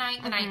time at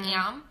night than I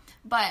am.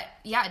 But,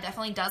 yeah, it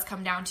definitely does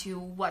come down to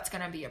what's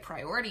going to be a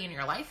priority in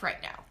your life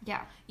right now.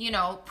 Yeah. You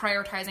know,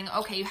 prioritizing,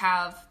 okay, you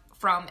have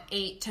from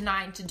 8 to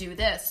 9 to do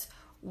this.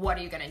 What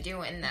are you going to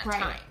do in that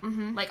time?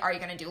 Mm-hmm. Like, are you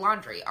going to do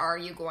laundry? Are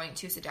you going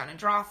to sit down and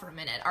draw for a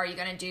minute? Are you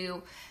going to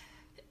do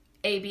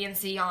A, B, and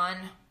C on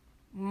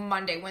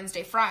Monday,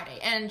 Wednesday, Friday?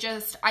 And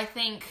just, I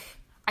think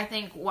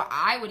what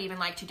I would even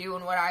like to do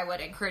and what I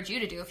would encourage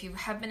you to do if you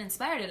have been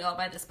inspired at all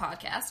by this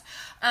podcast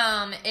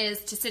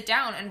is to sit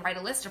down and write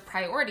a list of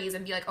priorities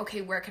and be like,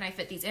 okay, where can I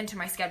fit these into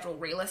my schedule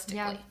realistically?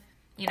 Yeah.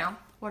 You know?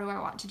 What do I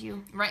want to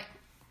do? Right.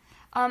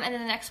 And then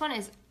the next one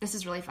is, this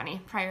is really funny,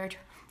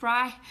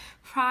 I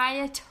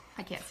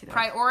can't see that.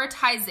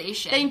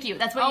 Prioritization. Thank you.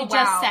 That's what you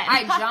just said.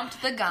 I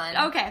jumped the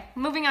gun. Okay,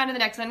 moving on to the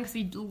next one because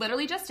we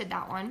literally just did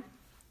that one.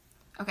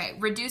 Okay,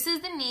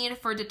 reduces the need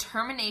for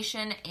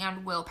determination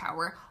and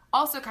willpower.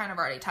 Also kind of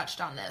already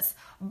touched on this,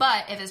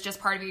 but if it's just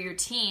part of your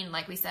routine,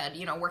 like we said,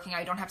 you know, working out,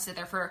 you don't have to sit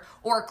there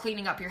or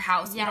cleaning up your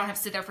house, you don't have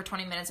to sit there for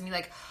 20 minutes and be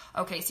like,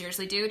 okay,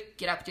 seriously, dude,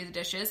 get up, do the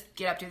dishes,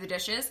 get up, do the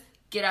dishes,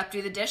 get up,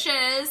 do the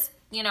dishes.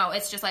 You know,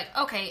 it's just like,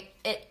 okay,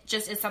 it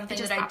just is something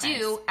that I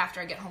do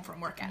after I get home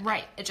from work at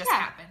night. It just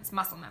happens.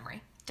 Muscle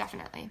memory.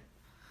 Definitely.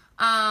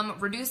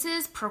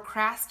 Reduces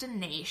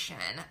procrastination.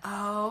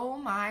 Oh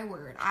my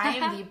word. I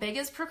am the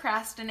biggest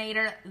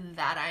procrastinator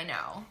that I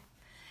know.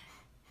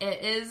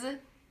 It is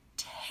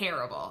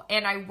terrible.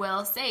 And I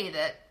will say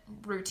that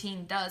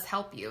routine does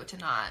help you to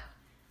not.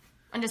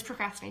 And does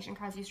procrastination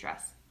cause you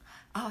stress?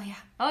 Oh, yeah.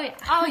 Oh, yeah.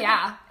 Oh,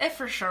 yeah. It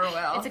for sure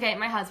will. It's okay.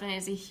 My husband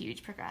is a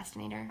huge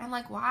procrastinator. I'm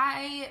like,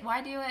 why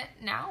do it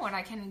now when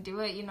I can do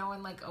it, you know,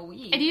 in like a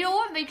week? And you know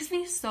what makes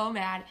me so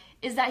mad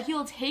is that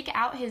he'll take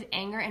out his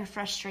anger and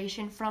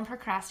frustration from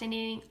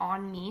procrastinating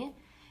on me.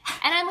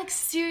 And I'm like,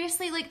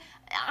 seriously, like,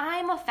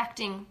 I'm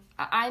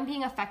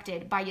being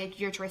affected by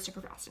your choice to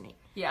procrastinate.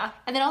 Yeah.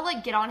 And then I'll,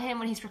 like, get on him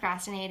when he's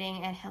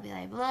procrastinating, and he'll be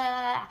like,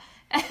 blah,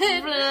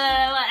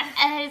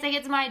 and he's like,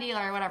 it's my deal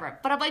or whatever.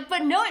 But I'm like,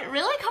 but no, it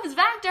really comes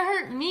back to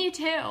hurt me,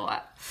 too.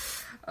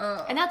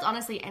 And that's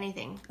honestly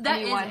anything.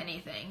 That is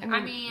anything. I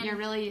mean, you're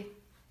really...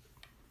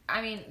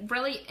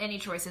 really any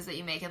choices that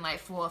you make in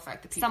life will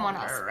affect the people Someone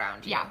that else. are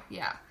around you. Yeah.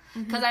 Yeah.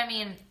 Because, I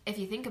mean, if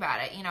you think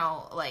about it, you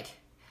know, like,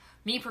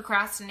 me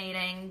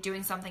procrastinating,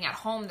 doing something at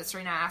home that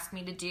Serena asked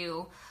me to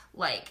do,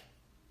 like,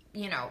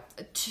 you know,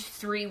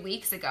 3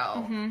 weeks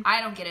ago,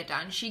 I don't get it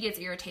done. She gets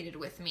irritated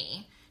with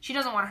me. She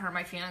doesn't want to hurt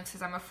my feelings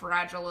because I'm a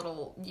fragile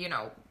little, you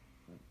know,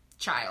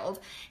 child.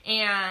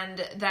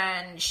 And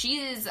then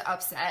she is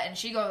upset and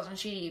she goes and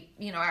she,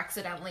 you know,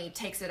 accidentally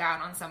takes it out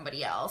on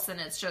somebody else.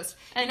 And it's just,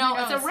 you know,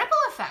 it's a ripple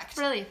effect.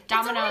 Really,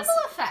 dominoes. It's a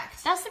ripple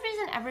effect. That's the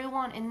reason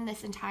everyone in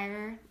this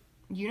entire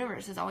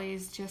universe is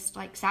always just,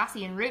 like,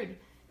 sassy and rude.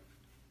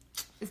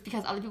 It's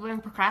because other people have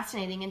been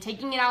procrastinating and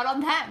taking it out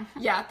on them.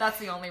 Yeah, that's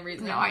the only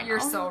reason. No, I know.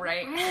 You're so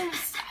right.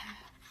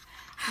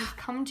 We've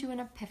come to an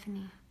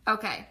epiphany.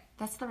 Okay.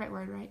 That's the right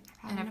word, right?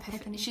 An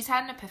epiphany. She's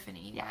had an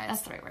epiphany. Yeah,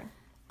 that's the right word.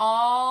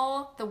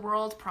 All the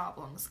world's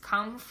problems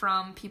come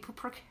from people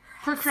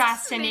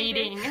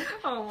procrastinating.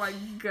 Oh my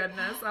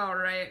goodness. All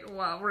right.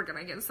 Well, we're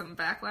going to get some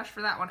backlash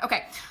for that one.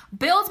 Okay.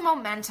 Builds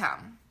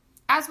momentum.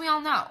 As we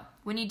all know,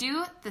 when you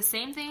do the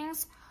same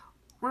things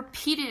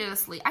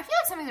repeatedly, I feel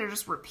like something they're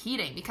just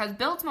repeating because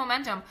builds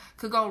momentum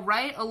could go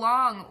right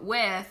along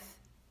with,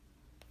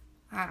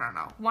 I don't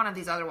know, one of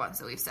these other ones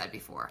that we've said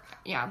before.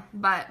 Yeah.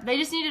 But they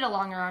just needed a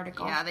longer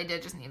article. Yeah, they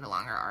did just need a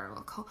longer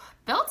article.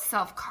 Builds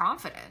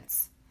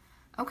self-confidence.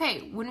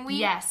 Okay, when we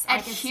Yes, I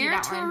can see adhere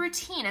that to a one.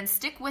 routine and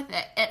stick with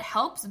it, it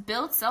helps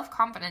build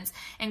self-confidence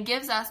and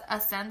gives us a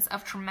sense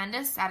of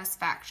tremendous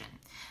satisfaction.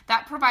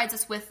 That provides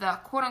us with the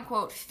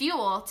quote-unquote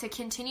fuel to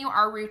continue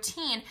our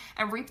routine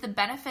and reap the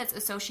benefits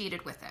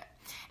associated with it.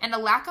 And a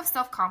lack of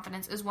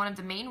self-confidence is one of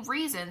the main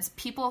reasons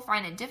people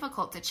find it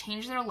difficult to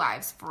change their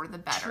lives for the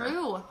better.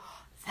 True.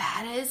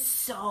 That is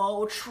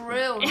so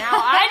true. Now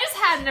I just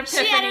had an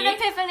epiphany. She had an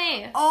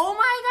epiphany. Oh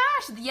my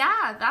gosh.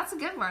 Yeah, that's a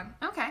good one.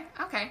 Okay.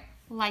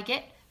 Like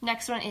it.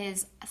 Next one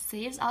is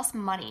saves us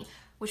money.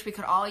 Which we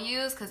could all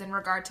use because in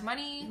regard to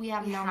money, We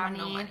have no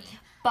money.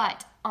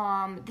 But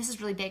this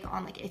is really big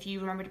on like if you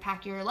remember to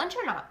pack your lunch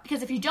or not.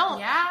 Because if you don't,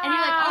 Yeah. and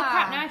you're like, oh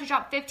crap, now I have to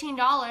drop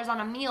 $15 on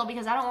a meal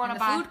because I don't want to The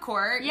buy food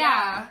court,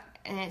 Yeah.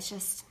 And it's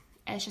just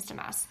a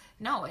mess.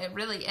 No, it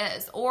really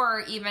is.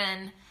 Or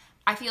even,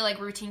 I feel like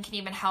routine can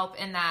even help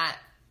in that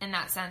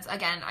sense.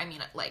 Again, I mean,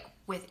 like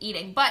with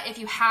eating. But if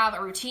you have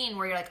a routine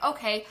where you're like,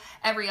 okay,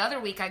 every other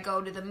week I go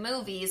to the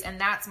movies and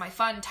that's my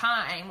fun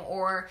time,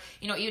 or,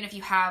 even if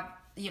you have,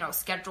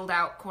 scheduled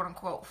out quote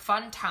unquote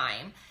fun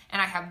time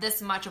and I have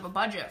this much of a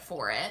budget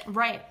for it.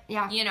 Right.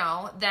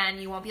 Yeah. Then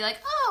you won't be like,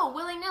 oh,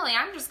 willy-nilly,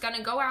 I'm just going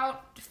to go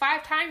out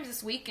 5 times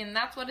this week and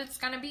that's what it's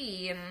going to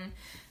be. And,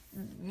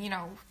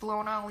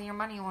 blowing all your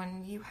money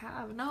when you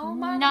have no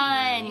money.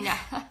 None.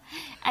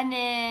 And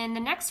then the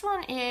next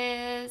one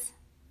is,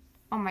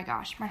 oh my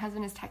gosh, my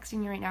husband is texting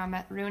me right now. I'm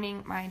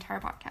ruining my entire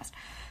podcast.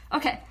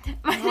 Okay.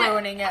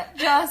 Ruining it.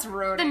 Just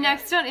ruining The it.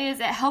 next one is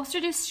it helps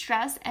reduce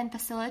stress and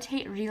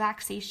facilitate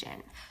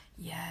relaxation.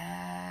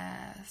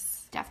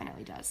 Yes.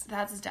 Definitely does.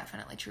 That's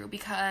definitely true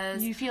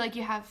because... You feel like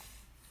you have...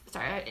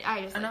 Sorry,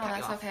 I just no, cut you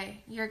that's off.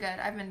 okay. You're good.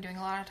 I've been doing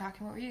a lot of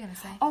talking. What were you going to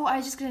say? Oh, I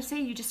was just going to say,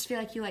 you just feel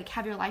like you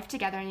have your life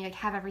together and you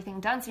have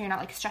everything done, so you're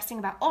not stressing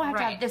about, I have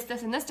to have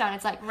this, and this done.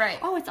 It's like, right.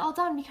 Oh, it's all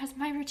done because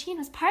my routine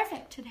was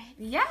perfect today.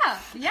 Yeah,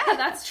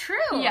 that's true.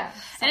 Yeah.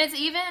 So. And it's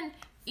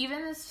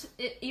even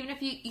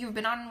if you've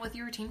been on with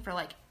your routine for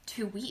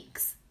 2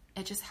 weeks,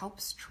 it just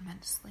helps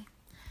tremendously.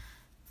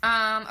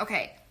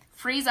 Okay.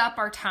 Frees up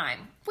our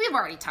time. We've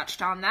already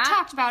touched on that.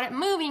 Talked about it.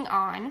 Moving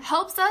on.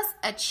 Helps us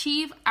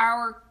achieve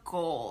our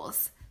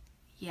goals.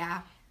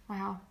 Yeah.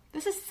 Wow.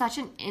 This is such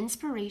an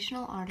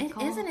inspirational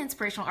article. It is an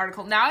inspirational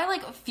article. Now I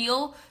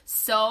feel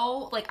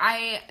so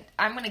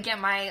I'm going to get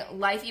my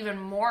life even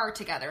more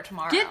together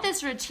tomorrow. Get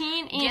this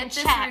routine in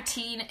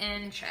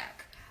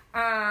check.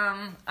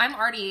 I'm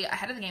already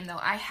ahead of the game though.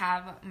 I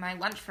have my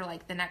lunch for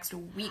the next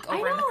week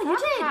over I in the know, you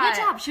did. crock-pot.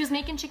 Good job. She was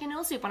making chicken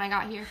noodle soup when I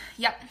got here.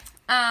 Yep.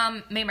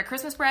 Made my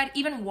Christmas bread,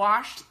 even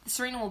washed,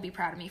 Serena will be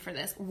proud of me for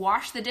this,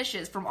 washed the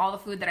dishes from all the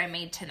food that I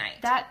made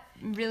tonight. That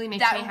really makes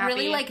me happy. That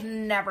really,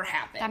 never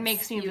happens. That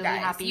makes me really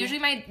happy. Usually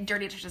my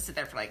dirty dishes sit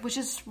there for Which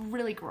is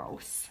really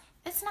gross.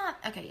 It's not,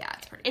 okay, yeah,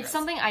 it's pretty It's gross.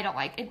 something I don't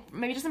like. It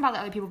maybe doesn't bother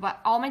other people, but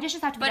all my dishes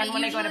have to be done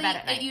when I go to bed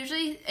at night. It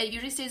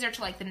usually stays there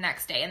till the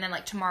next day, and then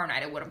tomorrow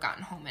night I would have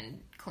gotten home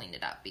and cleaned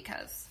it up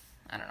because,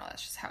 I don't know,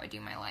 that's just how I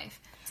do my life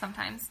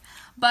sometimes.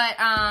 But,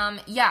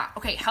 yeah,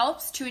 okay,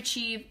 helps to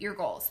achieve your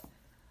goals.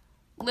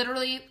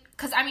 Literally,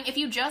 because, if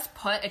you just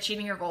put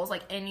achieving your goals,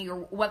 in your,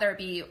 whether it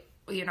be,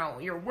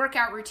 your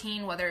workout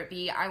routine, whether it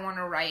be, I want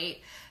to write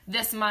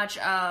this much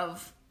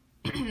of,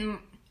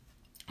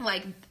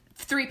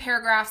 3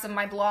 paragraphs of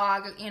my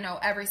blog,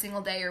 every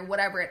single day or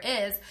whatever it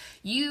is,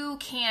 you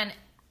can,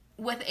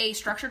 with a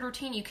structured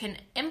routine, you can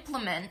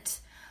implement,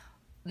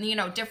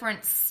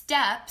 different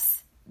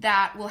steps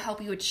that will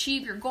help you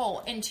achieve your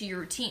goal into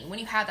your routine. When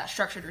you have that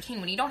structured routine,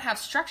 when you don't have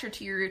structure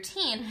to your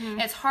routine,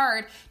 it's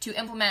hard to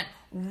implement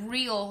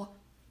real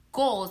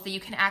goals that you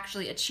can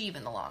actually achieve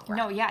in the long run.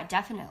 No, yeah,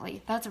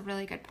 definitely. That's a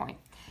really good point.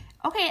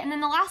 Okay, and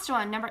then the last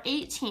one, number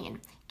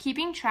 18,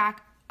 keeping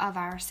track of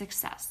our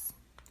success.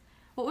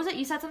 What was it?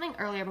 You said something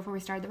earlier before we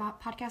started the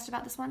podcast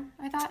about this one,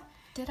 I thought.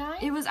 Did I?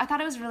 I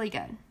thought it was really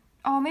good.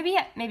 Oh, maybe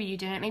you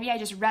didn't. Maybe I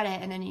just read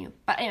it and then you...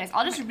 But anyways,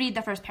 I'll just read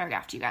the first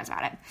paragraph to you guys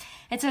about it.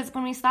 It says,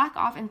 when we slack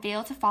off and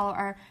fail to follow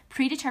our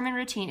predetermined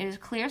routine, it is a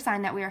clear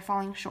sign that we are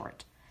falling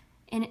short.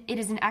 And it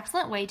is an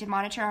excellent way to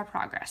monitor our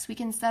progress. We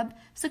can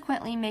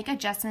subsequently make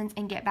adjustments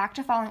and get back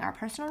to following our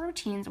personal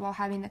routines while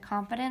having the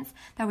confidence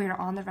that we are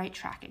on the right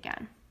track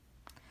again.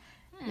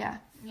 Yeah.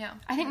 Yeah.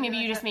 I think maybe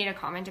you just made a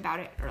comment about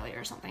it earlier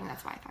or something.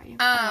 That's why I thought you...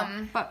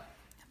 But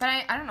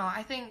I don't know.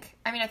 I think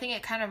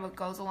it kind of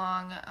goes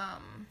along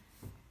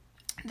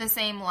the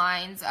same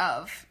lines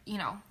of,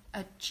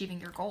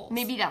 achieving your goals.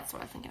 Maybe that's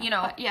what I'm thinking.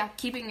 But, yeah.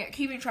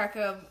 Keeping track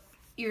of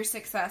your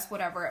success,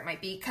 whatever it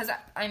might be. Because,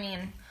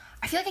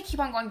 I feel like I keep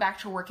on going back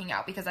to working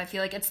out because I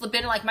feel like it's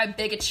been my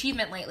big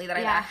achievement lately that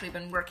I've actually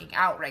been working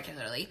out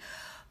regularly.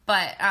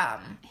 But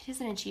it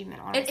is an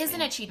achievement, honestly. It is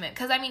an achievement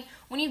because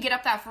when you get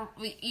up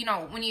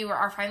when you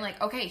are finally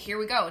okay, here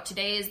we go.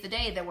 Today is the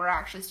day that we're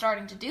actually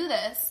starting to do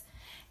this.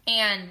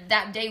 And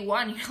that day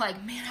one, you're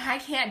like, man, I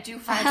can't do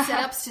 5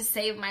 sit-ups to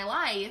save my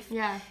life.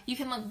 Yeah. You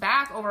can look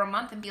back over a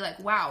month and be like,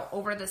 wow,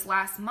 over this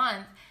last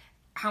month,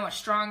 how much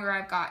stronger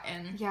I've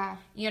gotten. Yeah.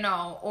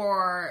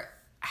 Or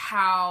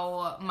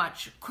how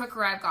much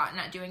quicker I've gotten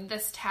at doing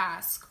this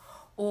task.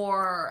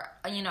 Or,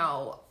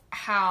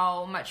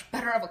 how much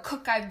better of a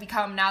cook I've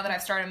become now that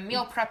I've started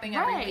meal prepping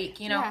every week,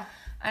 you know. Yeah.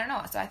 I don't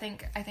know. So I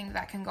think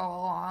that can go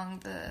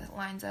along the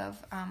lines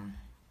of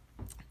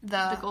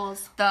the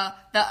goals. The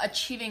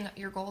achieving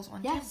your goals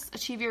one. Yes,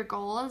 achieve your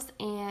goals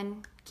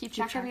and keep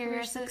track of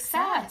your success.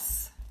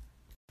 Success.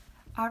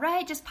 All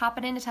right, just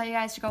popping in to tell you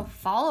guys to go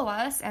follow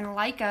us and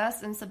like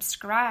us and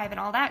subscribe and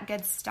all that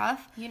good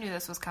stuff. You knew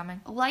this was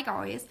coming. Like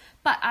always.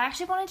 But I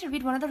actually wanted to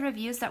read one of the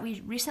reviews that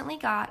we recently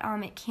got.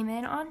 It came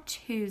in on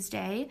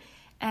Tuesday,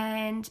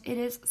 and it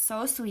is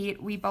so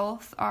sweet. We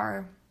both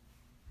are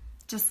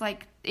just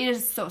like, it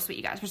is so sweet,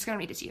 you guys. We're just going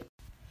to read it to you.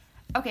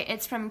 Okay,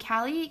 it's from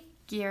Callie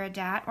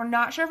Giradat. We're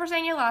not sure if we're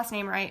saying your last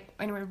name right,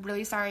 and we're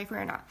really sorry if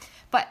we're not.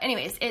 But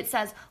anyways, it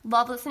says,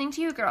 love listening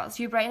to you girls.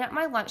 You brighten up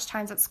my lunch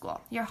times at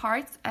school. Your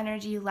hearts,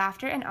 energy,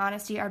 laughter, and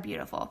honesty are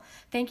beautiful.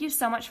 Thank you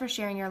so much for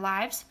sharing your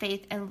lives,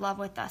 faith, and love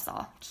with us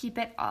all. Keep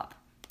it up.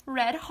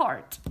 Red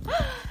heart.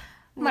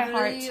 My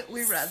Literally, heart.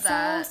 we read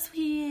that. So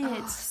sweet.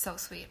 Oh, so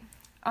sweet.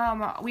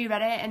 We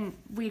read it, and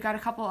we got a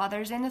couple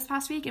others in this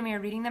past week, and we were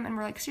reading them, and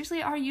we're like,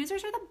 seriously, our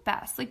users are the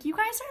best. Like, you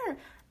guys are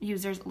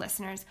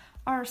listeners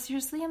are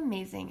seriously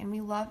amazing, and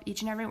we love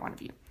each and every one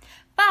of you.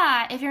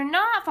 But if you're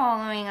not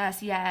following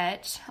us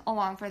yet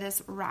along for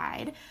this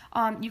ride,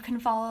 you can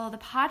follow the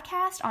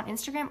podcast on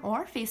Instagram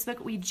or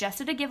Facebook. We just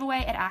did a giveaway.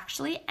 It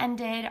actually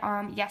ended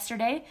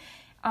yesterday.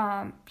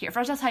 Here,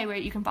 first I'll tell you where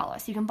you can follow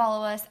us. You can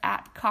follow us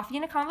at Coffee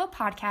and a Convo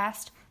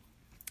Podcast.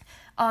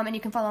 And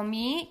you can follow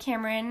me,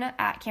 Cameron,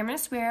 at Cameron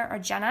Swear, or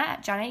Jenna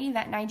at Jenna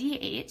Yvette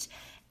 98.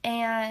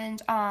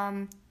 And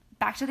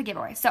back to the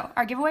giveaway. So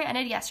our giveaway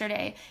ended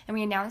yesterday, and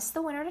we announced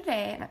the winner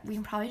today, and we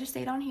can probably just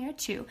say it on here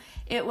too.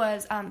 It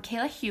was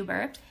Kayla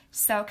Huber.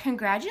 So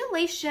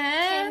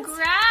congratulations.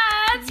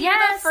 Congrats! You're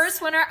the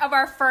first winner of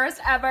our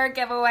first ever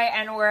giveaway,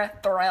 and we're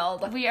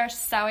thrilled. We are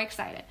so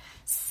excited.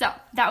 So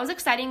that was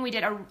exciting. We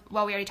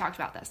already talked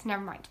about this.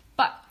 Never mind.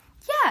 But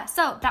yeah,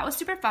 so that was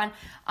super fun.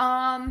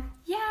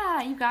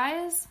 Yeah, you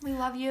guys, we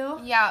love you.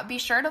 Yeah, be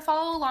sure to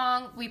follow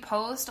along. We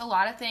post a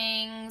lot of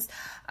things.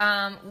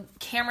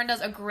 Cameron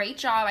does a great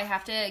job. I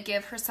have to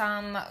give her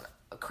some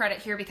credit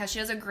here because she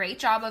does a great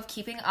job of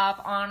keeping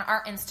up on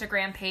our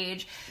Instagram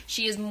page.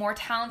 She is more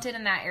talented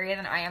in that area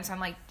than I am, so I'm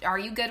like, are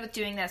you good with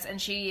doing this? And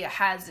she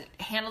has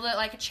handled it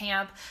like a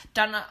champ.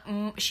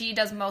 She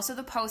does most of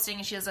the posting,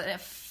 and she does a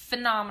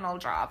phenomenal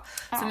job.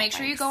 So make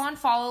sure you go and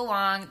follow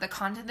along. The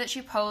content that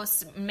she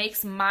posts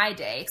makes my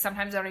day.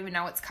 Sometimes I don't even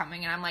know what's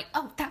coming, and I'm like,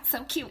 oh, that's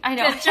so cute. I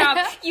know. Good job.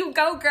 You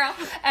go, girl.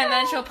 And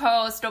then she'll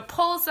post a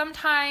poll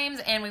sometimes,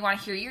 and we want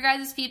to hear your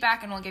guys'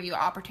 feedback, and we'll give you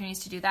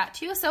opportunities to do that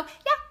too. So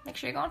yeah, make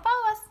sure you go and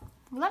follow us.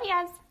 We love you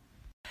guys.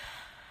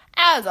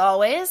 As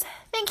always,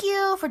 thank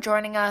you for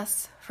joining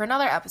us for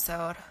another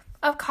episode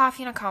of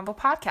Coffee and a Combo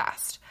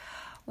Podcast.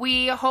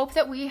 We hope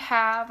that we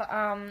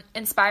have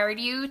inspired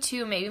you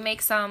to maybe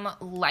make some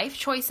life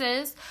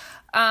choices,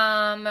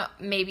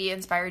 maybe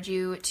inspired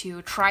you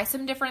to try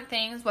some different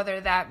things, whether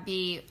that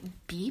be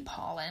bee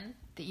pollen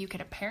that you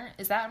can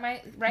is that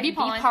right? Bee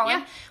pollen,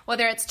 yeah.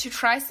 Whether it's to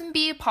try some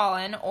bee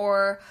pollen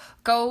or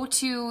go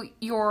to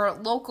your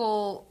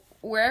local,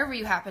 wherever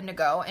you happen to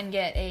go, and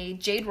get a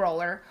jade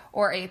roller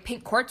or a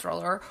pink quartz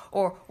roller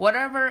or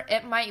whatever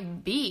it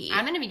might be.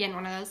 I'm going to be getting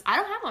one of those. I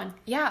don't have one.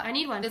 Yeah. I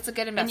need one. It's a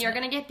good investment. And you're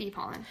going to get bee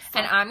pollen. So.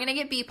 And I'm going to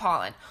get bee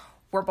pollen.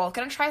 We're both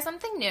going to try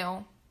something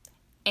new.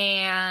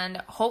 And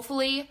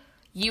hopefully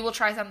you will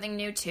try something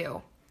new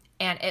too.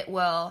 And it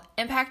will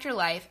impact your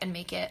life and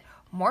make it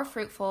more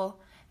fruitful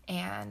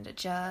and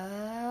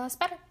just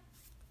better.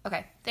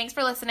 Okay. Thanks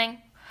for listening.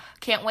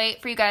 Can't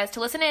wait for you guys to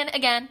listen in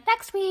again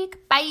next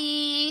week.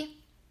 Bye.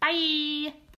 Bye.